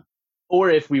ball a ton. Or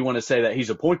if we want to say that he's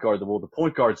a point guard, well, the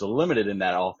point guards are limited in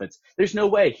that offense. There's no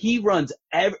way he runs.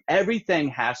 Everything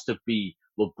has to be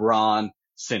LeBron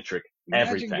centric. Magic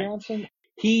Everything. Johnson.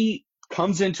 He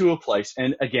comes into a place,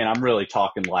 and again, I'm really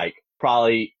talking like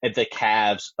probably at the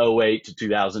Cavs 08 to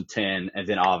 2010, and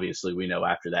then obviously we know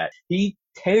after that. He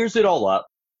tears it all up.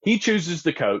 He chooses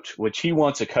the coach, which he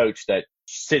wants a coach that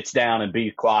sits down and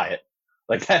be quiet.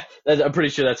 Like that, I'm pretty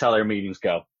sure that's how their meetings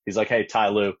go. He's like, hey, Ty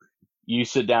Lue, you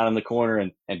sit down in the corner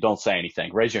and don't say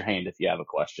anything. Raise your hand if you have a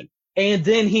question. And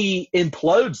then he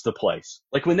implodes the place.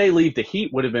 Like when they leave, the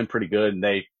Heat would have been pretty good,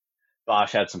 and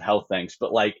Bosh had some health things,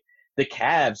 but like the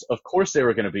Cavs, of course they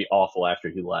were going to be awful after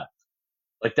he left.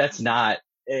 Like that's not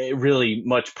really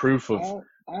much proof of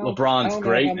LeBron's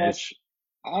greatness.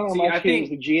 I don't know how much he was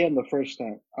the GM the first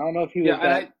time. I don't know if he was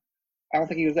I don't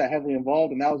think he was that heavily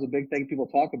involved, and that was a big thing people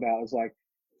talk about. Is like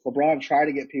LeBron tried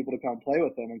to get people to come play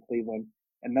with him in Cleveland,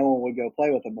 and no one would go play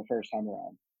with him the first time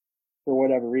around for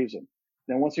whatever reason.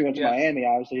 Then once he went to Miami,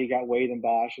 obviously he got Wade and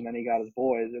Bosh, and then he got his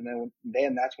boys, and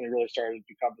then that's when he really started to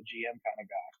become the GM kind of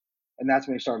guy, and that's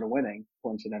when he started winning.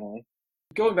 Coincidentally,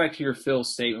 going back to your Phil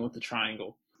statement with the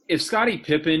triangle, if Scottie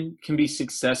Pippen can be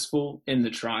successful in the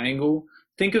triangle,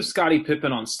 think of Scottie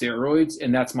Pippen on steroids,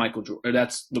 and that's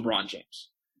that's LeBron James.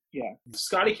 Yeah, if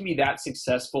Scottie can be that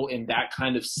successful in that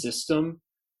kind of system,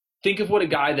 think of what a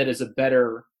guy that is a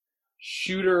better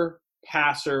shooter,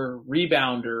 passer,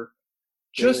 rebounder,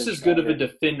 just as good of a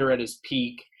defender at his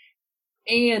peak,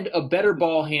 and a better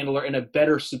ball handler and a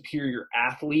better superior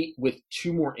athlete with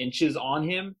 2 more inches on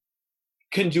him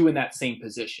can do in that same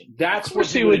position. That's of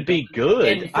course he would be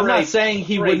good. I'm not saying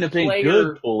he wouldn't have been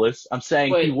good, Poulos. I'm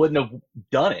saying he wouldn't have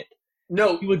done it.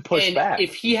 No, he would push back.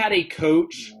 If he had a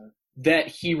coach that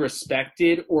he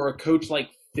respected, or a coach like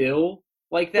Phil,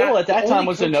 like that. Phil at that time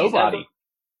was a nobody.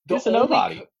 He's a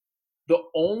nobody. The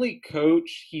only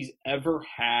coach he's ever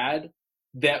had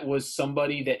that was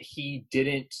somebody that he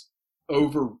didn't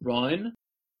overrun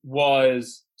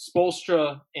was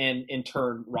Spoelstra, and in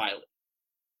turn Riley.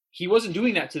 He wasn't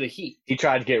doing that to the Heat. He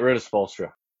tried to get rid of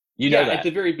Spoelstra. You know that. At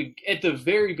the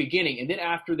very beginning, and then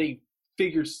after they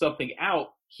figured something out,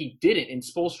 he didn't. And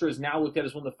Spoelstra is now looked at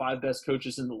as one of the 5 best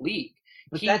coaches in the league.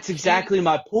 But that's exactly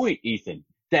my point, Ethan.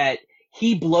 That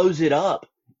he blows it up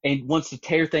and wants to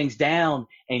tear things down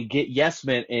and get yes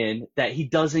men in. That he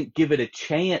doesn't give it a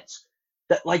chance.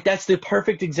 That's the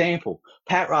perfect example.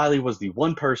 Pat Riley was the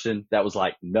one person that was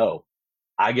like, no,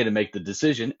 I get to make the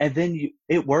decision, and then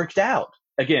it worked out.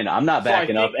 Again, I'm not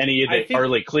backing up any of the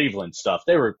early Cleveland stuff.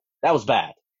 That was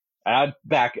bad. I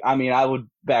would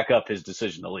back up his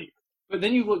decision to leave. But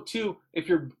then you look too, if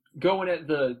you're going at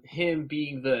him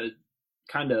being the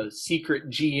kind of secret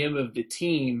GM of the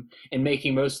team and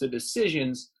making most of the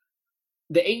decisions,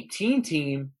 the 18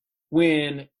 team,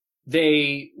 when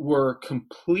they were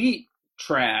complete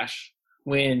trash,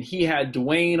 when he had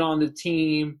Dwayne on the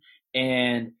team,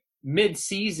 and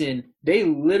mid-season, they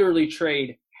literally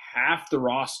trade half the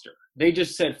roster. They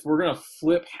just said, we're going to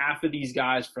flip half of these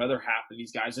guys for other half of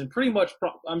these guys. And pretty much,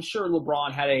 I'm sure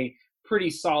LeBron had a pretty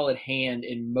solid hand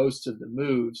in most of the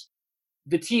moves.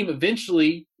 The team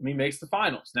eventually, makes the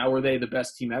finals. Now, were they the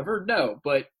best team ever? No.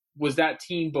 But was that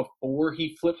team before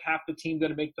he flipped half the team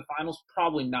going to make the finals?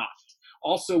 Probably not.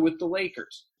 Also with the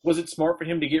Lakers, was it smart for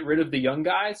him to get rid of the young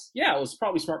guys? Yeah, it was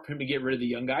probably smart for him to get rid of the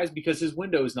young guys because his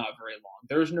window is not very long.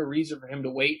 There's no reason for him to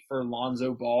wait for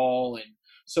Lonzo Ball and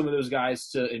some of those guys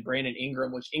and Brandon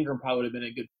Ingram, which Ingram probably would have been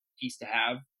a good piece to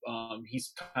have.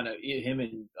 He's kind of him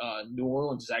in New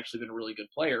Orleans has actually been a really good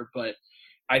player, but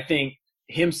I think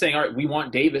him saying, all right, we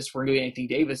want Davis, we're going to get Anthony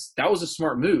Davis, that was a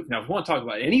smart move. Now, if we want to talk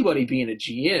about anybody being a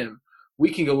GM,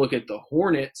 we can go look at the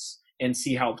Hornets and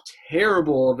see how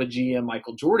terrible of a GM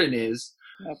Michael Jordan is.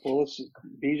 Yeah, well,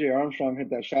 B.J. Armstrong hit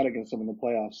that shot against him in the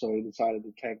playoffs, so he decided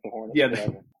to tank the Hornets. Yeah.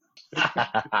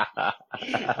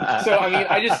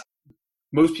 So,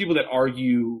 most people that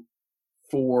argue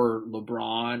for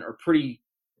LeBron are pretty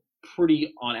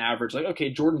on average, like, okay,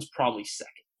 Jordan's probably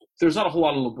second. There's not a whole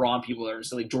lot of LeBron people that are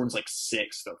saying, like, Jordan's like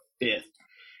 6th or 5th.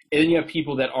 And then you have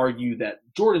people that argue that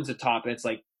Jordan's a top, and it's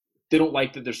like they don't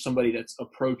like that there's somebody that's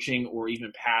approaching or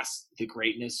even past the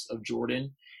greatness of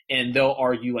Jordan. And they'll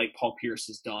argue like Paul Pierce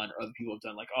has done, or other people have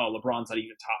done, like, oh, LeBron's not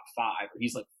even top 5, or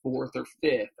he's like 4th or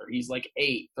 5th, or he's like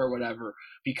 8th or whatever,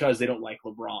 because they don't like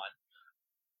LeBron.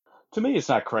 To me, it's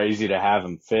not crazy to have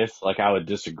him fifth. Like, I would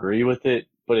disagree with it,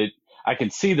 but I can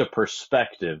see the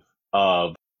perspective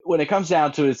of when it comes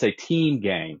down to it, it's a team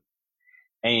game,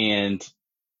 and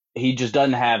he just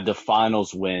doesn't have the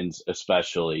finals wins,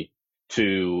 especially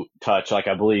to touch. Like,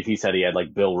 I believe he said he had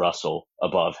like Bill Russell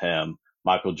above him,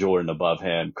 Michael Jordan above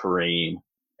him, Kareem,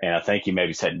 and I think he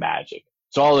maybe said Magic.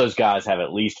 So all those guys have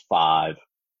at least five,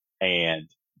 and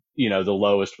the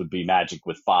lowest would be Magic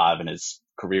with five, and his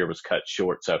career was cut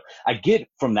short. So I get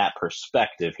from that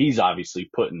perspective, he's obviously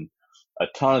putting a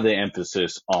ton of the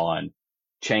emphasis on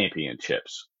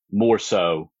championships more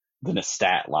so than a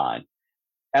stat line.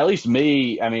 At least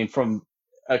me, I mean, from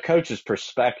a coach's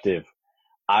perspective,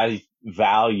 I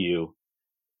value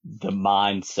the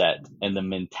mindset and the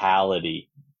mentality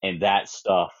and that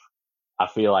stuff. I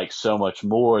feel like so much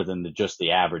more than just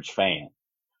the average fan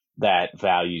that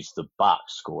values the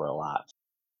box score a lot.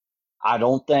 I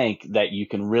don't think that you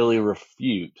can really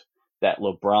refute that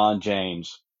LeBron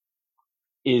James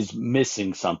is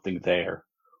missing something there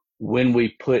when we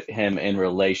put him in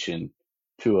relation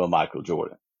to a Michael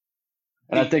Jordan.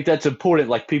 And I think that's important.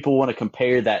 Like, people want to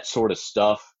compare that sort of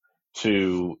stuff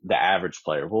to the average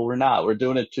player. Well, we're not. We're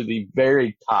doing it to the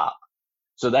very top.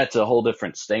 So that's a whole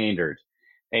different standard.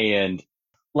 And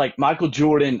like Michael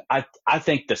Jordan, I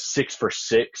think the 6 for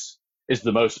 6 is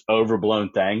the most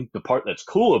overblown thing. The part that's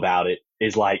cool about it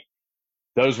is like,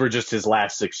 those were just his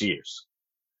last 6 years.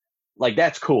 Like,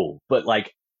 that's cool. But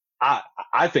like,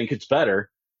 I think it's better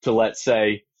to, let's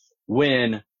say,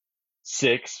 win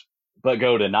 6, but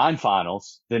go to 9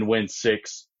 finals than win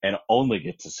 6 and only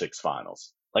get to 6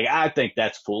 finals. Like, I think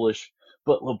that's foolish.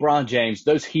 But LeBron James,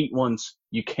 those Heat ones,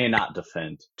 you cannot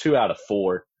defend. 2 out of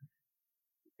 4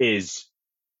 is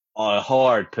a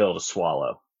hard pill to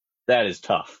swallow. That is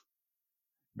tough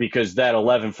because that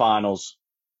 11 finals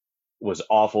was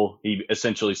awful. He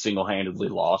essentially single-handedly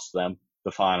lost them,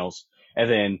 the finals. And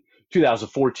then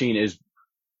 2014 is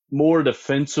more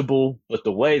defensible, but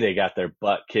the way they got their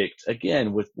butt kicked,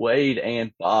 again, with Wade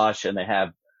and Bosh, and they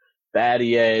have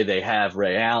Battier, they have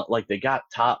Ray Allen, like, they got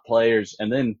top players.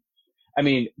 And then, I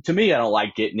mean, to me, I don't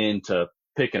like getting into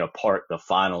picking apart the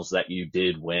finals that you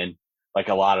did win. Like,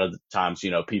 a lot of the times,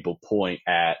 people point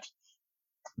at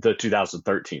the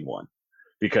 2013 one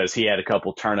because he had a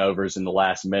couple turnovers in the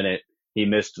last minute. He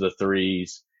missed the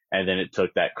threes, and then it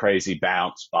took that crazy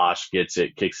bounce. Bosh gets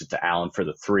it, kicks it to Allen for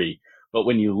the 3. But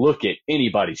when you look at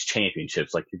anybody's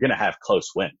championships, like, you're going to have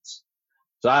close wins.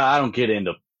 So I don't get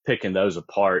into picking those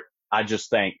apart. I just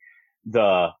think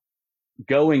the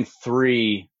going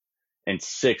 3 and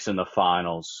 6 in the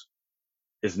finals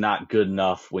is not good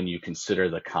enough when you consider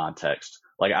the context.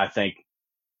 Like, I think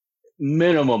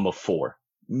minimum of 4,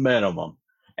 minimum,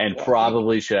 and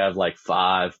probably should have like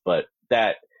 5. But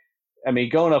that, I mean,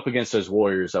 going up against those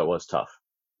Warriors, that was tough.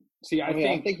 See, I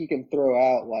think you can throw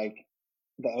out like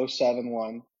the 07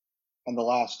 one and the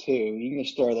last 2. You can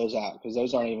just throw those out because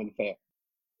those aren't even fair.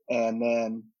 And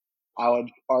then I would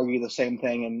argue the same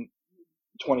thing in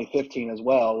 2015 as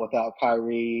well without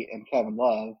Kyrie and Kevin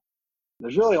Love.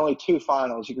 There's really only 2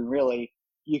 finals you can really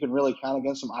count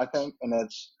against them, I think, and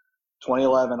it's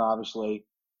 2011, obviously,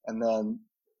 and then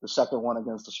the second one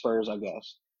against the Spurs, I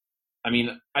guess. I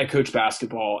mean, I coach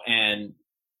basketball, and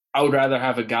I would rather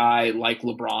have a guy like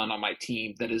LeBron on my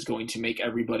team that is going to make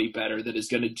everybody better, that is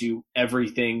going to do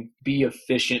everything, be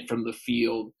efficient from the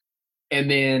field,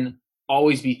 and then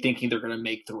always be thinking they're going to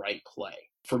make the right play.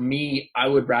 For me, I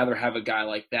would rather have a guy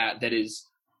like that is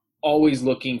always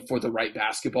looking for the right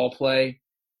basketball play.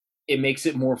 It makes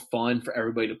it more fun for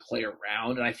everybody to play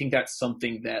around. And I think that's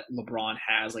something that LeBron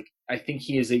has. Like, I think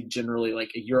he is generally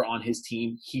like, you're on his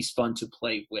team, he's fun to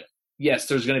play with. Yes,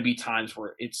 there's going to be times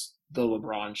where it's the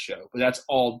LeBron show, but that's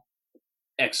all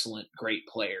excellent, great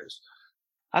players.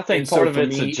 I think part of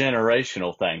it's a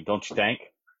generational thing, don't you think?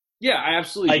 Yeah, I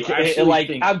absolutely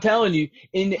think. I'm telling you,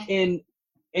 in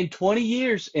 20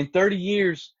 years, in 30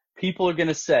 years, people are going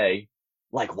to say,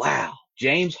 like, wow,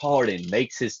 James Harden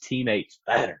makes his teammates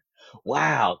better.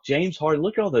 Wow, James Harden,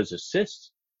 look at all those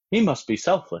assists. He must be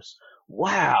selfless.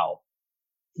 Wow.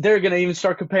 They're going to even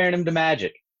start comparing him to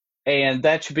Magic. And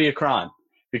that should be a crime.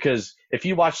 Because if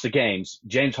you watch the games,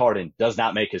 James Harden does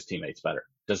not make his teammates better.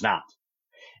 Does not.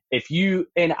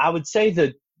 And I would say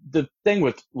the thing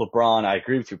with LeBron, I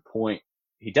agree with your point.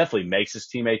 He definitely makes his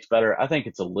teammates better. I think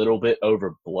it's a little bit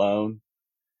overblown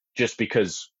just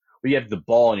because you have the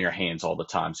ball in your hands all the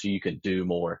time, so you can do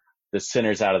more. The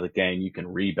center's out of the game. You can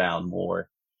rebound more.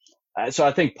 So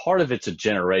I think part of it's a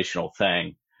generational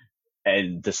thing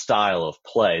and the style of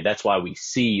play. That's why we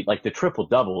see, like, the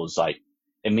triple-double is like,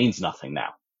 it means nothing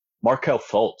now. Markelle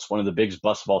Fultz, one of the biggest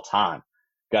busts of all time,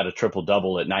 got a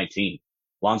triple-double at 19.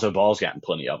 Lonzo Ball's gotten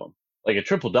plenty of them. Like a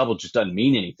triple-double just doesn't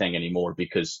mean anything anymore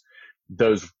because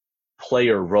those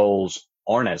player roles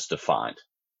aren't as defined.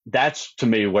 That's to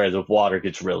me where the water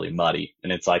gets really muddy.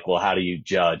 And it's like, well, how do you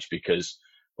judge? Because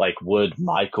like, would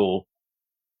Michael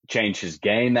change his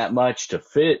game that much to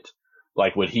fit?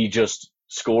 Like, would he just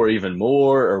score even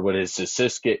more, or would his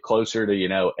assists get closer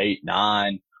to, 8,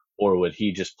 9, or would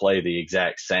he just play the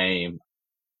exact same?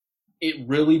 It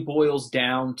really boils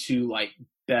down to like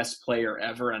best player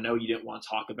ever. I know you didn't want to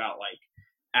talk about like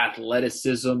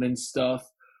athleticism and stuff,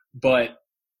 but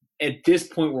at this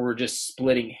point where we're just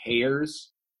splitting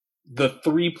hairs, the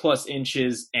 3+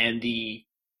 inches and the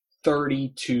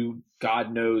 32,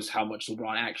 God knows how much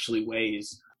LeBron actually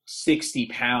weighs, 60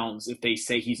 pounds, if they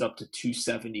say he's up to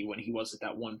 270 when he was at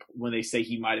that one, when they say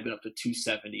he might have been up to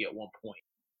 270 at one point.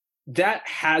 That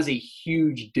has a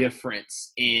huge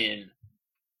difference in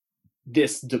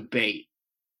this debate.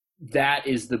 That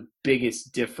is the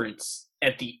biggest difference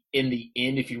in the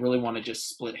end. If you really want to just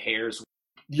split hairs,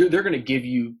 they're going to give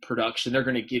you production. They're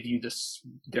going to give you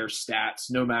their stats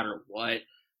no matter what.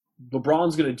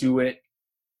 LeBron's going to do it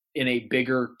in a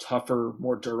bigger, tougher,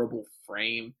 more durable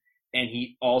frame. And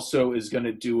he also is going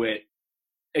to do it,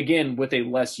 again, with a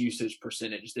less usage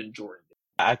percentage than Jordan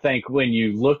did. I think when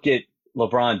you look at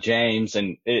LeBron James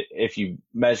and if you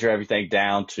measure everything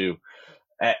down to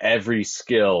every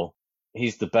skill,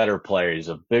 he's the better player. He's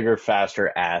a bigger, faster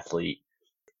athlete.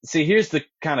 See, here's the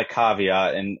kind of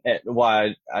caveat and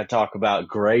why I talk about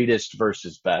greatest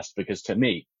versus best, because to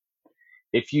me,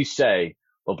 if you say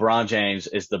LeBron James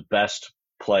is the best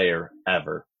player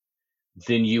ever,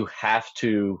 then you have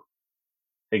to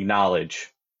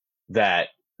acknowledge that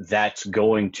that's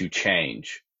going to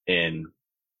change in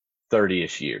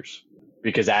 30-ish years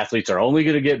because athletes are only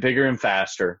going to get bigger and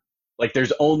faster. Like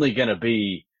there's only going to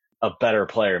be a better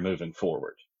player moving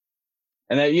forward.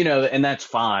 And that, and that's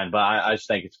fine, but I just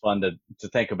think it's fun to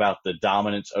think about the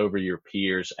dominance over your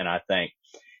peers. And I think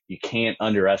you can't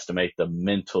underestimate the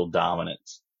mental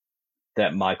dominance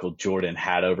that Michael Jordan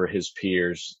had over his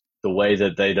peers. The way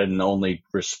that they didn't only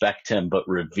respect him, but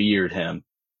revered him,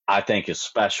 I think is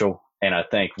special. And I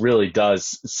think really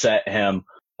does set him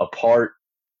apart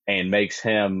and makes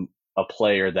him a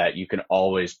player that you can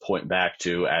always point back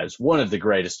to as one of the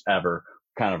greatest ever,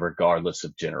 kind of regardless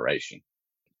of generation.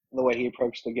 The way he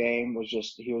approached the game was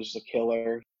he was a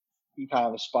killer. He kind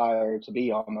of aspired to be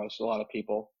almost a lot of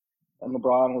people. And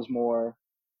LeBron was more,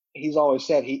 he's always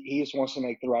said he just wants to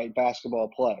make the right basketball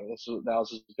play. That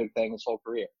was his big thing his whole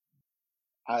career.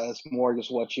 It's more just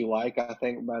what you like, I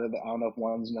think. I don't know if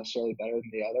one's necessarily better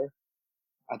than the other.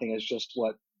 I think it's just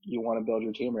what you want to build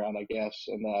your team around, I guess.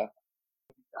 And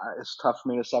it's tough for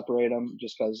me to separate them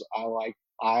just because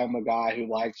I'm a guy who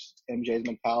likes MJ's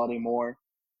mentality more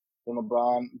than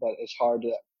LeBron, but it's hard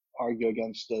to argue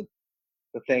against the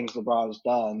things LeBron's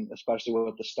done, especially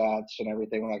with the stats and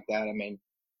everything like that. I mean,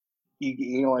 you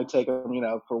can only take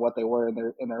them, for what they were in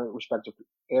their respective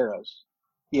eras.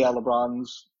 Yeah,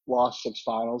 LeBron's lost 6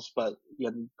 finals, but you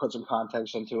had to put some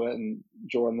context into it, and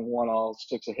Jordan won all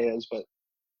 6 of his, but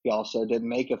he also didn't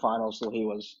make a finals till he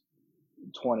was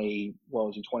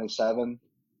 27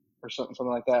 or something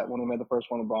like that when he made the first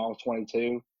one. LeBron was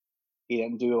 22. He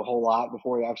didn't do a whole lot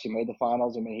before he actually made the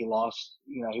finals. I mean, he lost,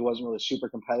 he wasn't really super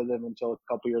competitive until a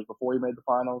couple years before he made the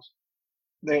finals.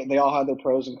 They all had their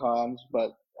pros and cons,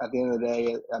 but at the end of the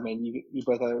day, I mean, you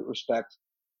both respect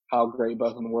how great both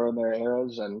of them were in their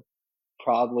eras, and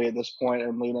probably at this point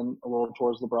I'm leaning a little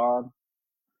towards LeBron.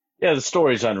 Yeah, the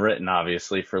story's unwritten,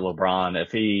 obviously, for LeBron.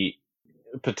 If he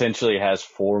potentially has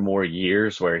 4 more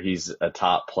years where he's a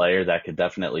top player, that could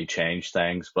definitely change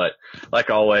things. But like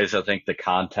always, I think the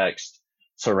context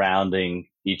surrounding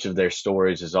each of their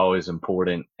stories is always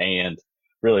important. And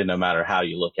really, no matter how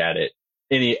you look at it,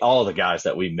 all the guys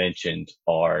that we mentioned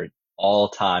are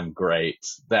all-time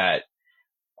greats that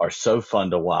are so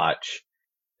fun to watch.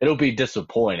 It'll be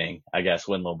disappointing, I guess,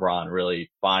 when LeBron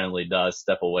really finally does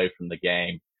step away from the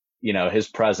game. His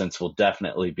presence will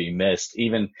definitely be missed,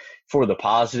 even for the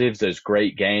positives, those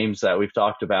great games that we've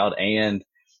talked about, and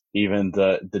even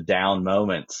the down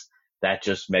moments. That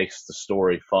just makes the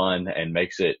story fun and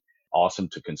makes it awesome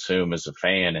to consume as a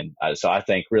fan. And so I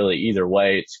think really either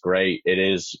way, it's great. It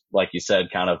is, like you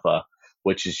said, kind of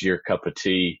which is your cup of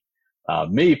tea.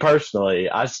 Me personally,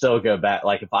 I still go back.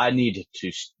 Like if I needed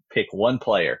to pick one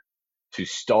player to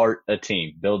start a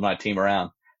team, build my team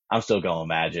around, I'm still going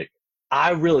Magic.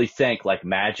 I really think like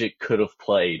Magic could have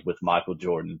played with Michael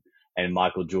Jordan, and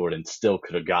Michael Jordan still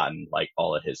could have gotten like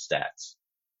all of his stats.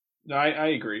 No, I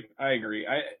agree.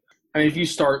 I mean, if you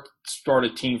start a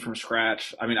team from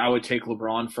scratch, I mean, I would take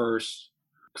LeBron first.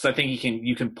 because I think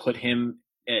you can put him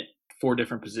at 4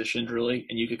 different positions really,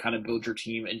 and you could kind of build your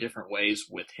team in different ways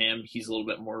with him. He's a little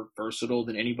bit more versatile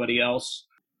than anybody else.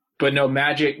 But no,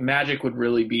 Magic would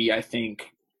really be, I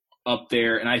think, up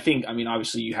there. And I think, I mean,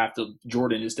 obviously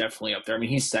Jordan is definitely up there. I mean,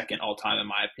 he's second all time in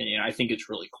my opinion. I think it's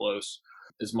really close.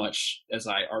 As much as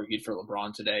I argued for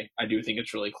LeBron today, I do think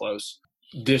it's really close.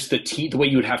 Just the way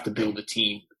you would have to build a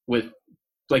team with,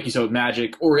 like you said, with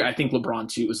Magic, or I think LeBron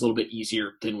too, is a little bit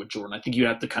easier than with Jordan. I think you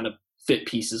have to kind of fit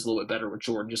pieces a little bit better with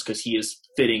Jordan just because he is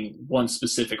fitting one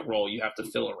specific role you have to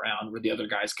fill around, where the other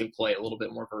guys can play a little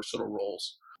bit more versatile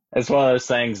roles. It's one of those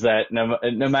things that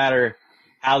no matter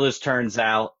how this turns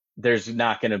out, there's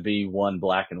not going to be one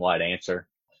black and white answer.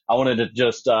 I wanted to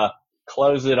just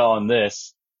close it on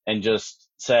this and just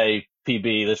say,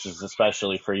 PB, this is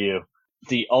especially for you.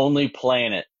 The only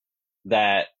planet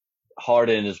that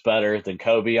Harden is better than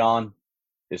Kobe on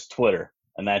is Twitter,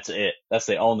 and that's it. That's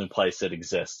the only place it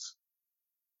exists.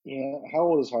 Yeah, how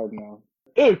old is Harden now?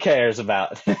 Who cares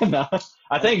about it? No,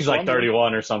 I think he's like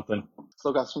 31 or something.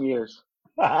 Still got some years.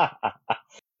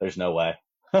 There's no way.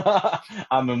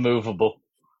 I'm immovable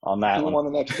on that If he one. won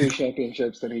the next 2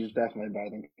 championships, then he's definitely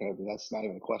better than Kobe. That's not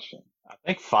even a question. I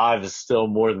think 5 is still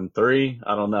more than 3.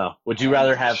 I don't know. Would you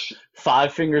rather have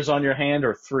 5 fingers on your hand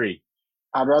or 3?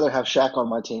 I'd rather have Shaq on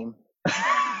my team.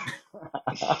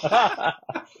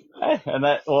 And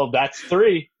that's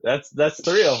 3. That's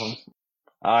 3 of them.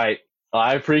 All right. Well,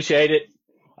 I appreciate it.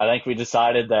 I think we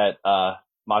decided that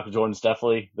Michael Jordan's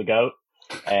definitely the GOAT,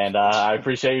 and I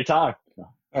appreciate your time. All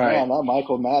right. Yeah, not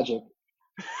Michael, Magic.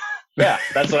 Yeah,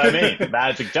 that's what I mean.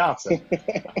 Magic Johnson.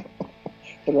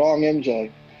 The wrong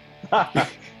MJ.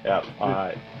 Yeah, all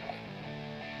right.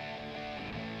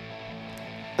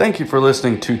 Thank you for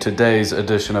listening to today's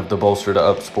edition of the Bolster to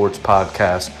Up Sports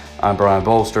podcast. I'm Brian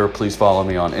Bolster. Please follow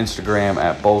me on Instagram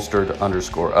at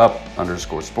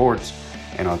bolstered_up_sports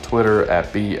and on Twitter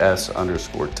at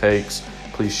BS_takes.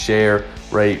 Please share,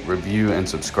 rate, review, and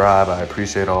subscribe. I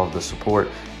appreciate all of the support.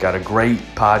 Got a great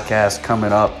podcast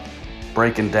coming up,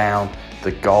 breaking down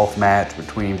the golf match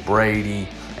between Brady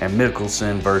and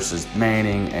Mickelson versus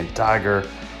Manning and Tiger.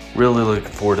 Really looking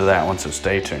forward to that one, so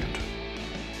stay tuned.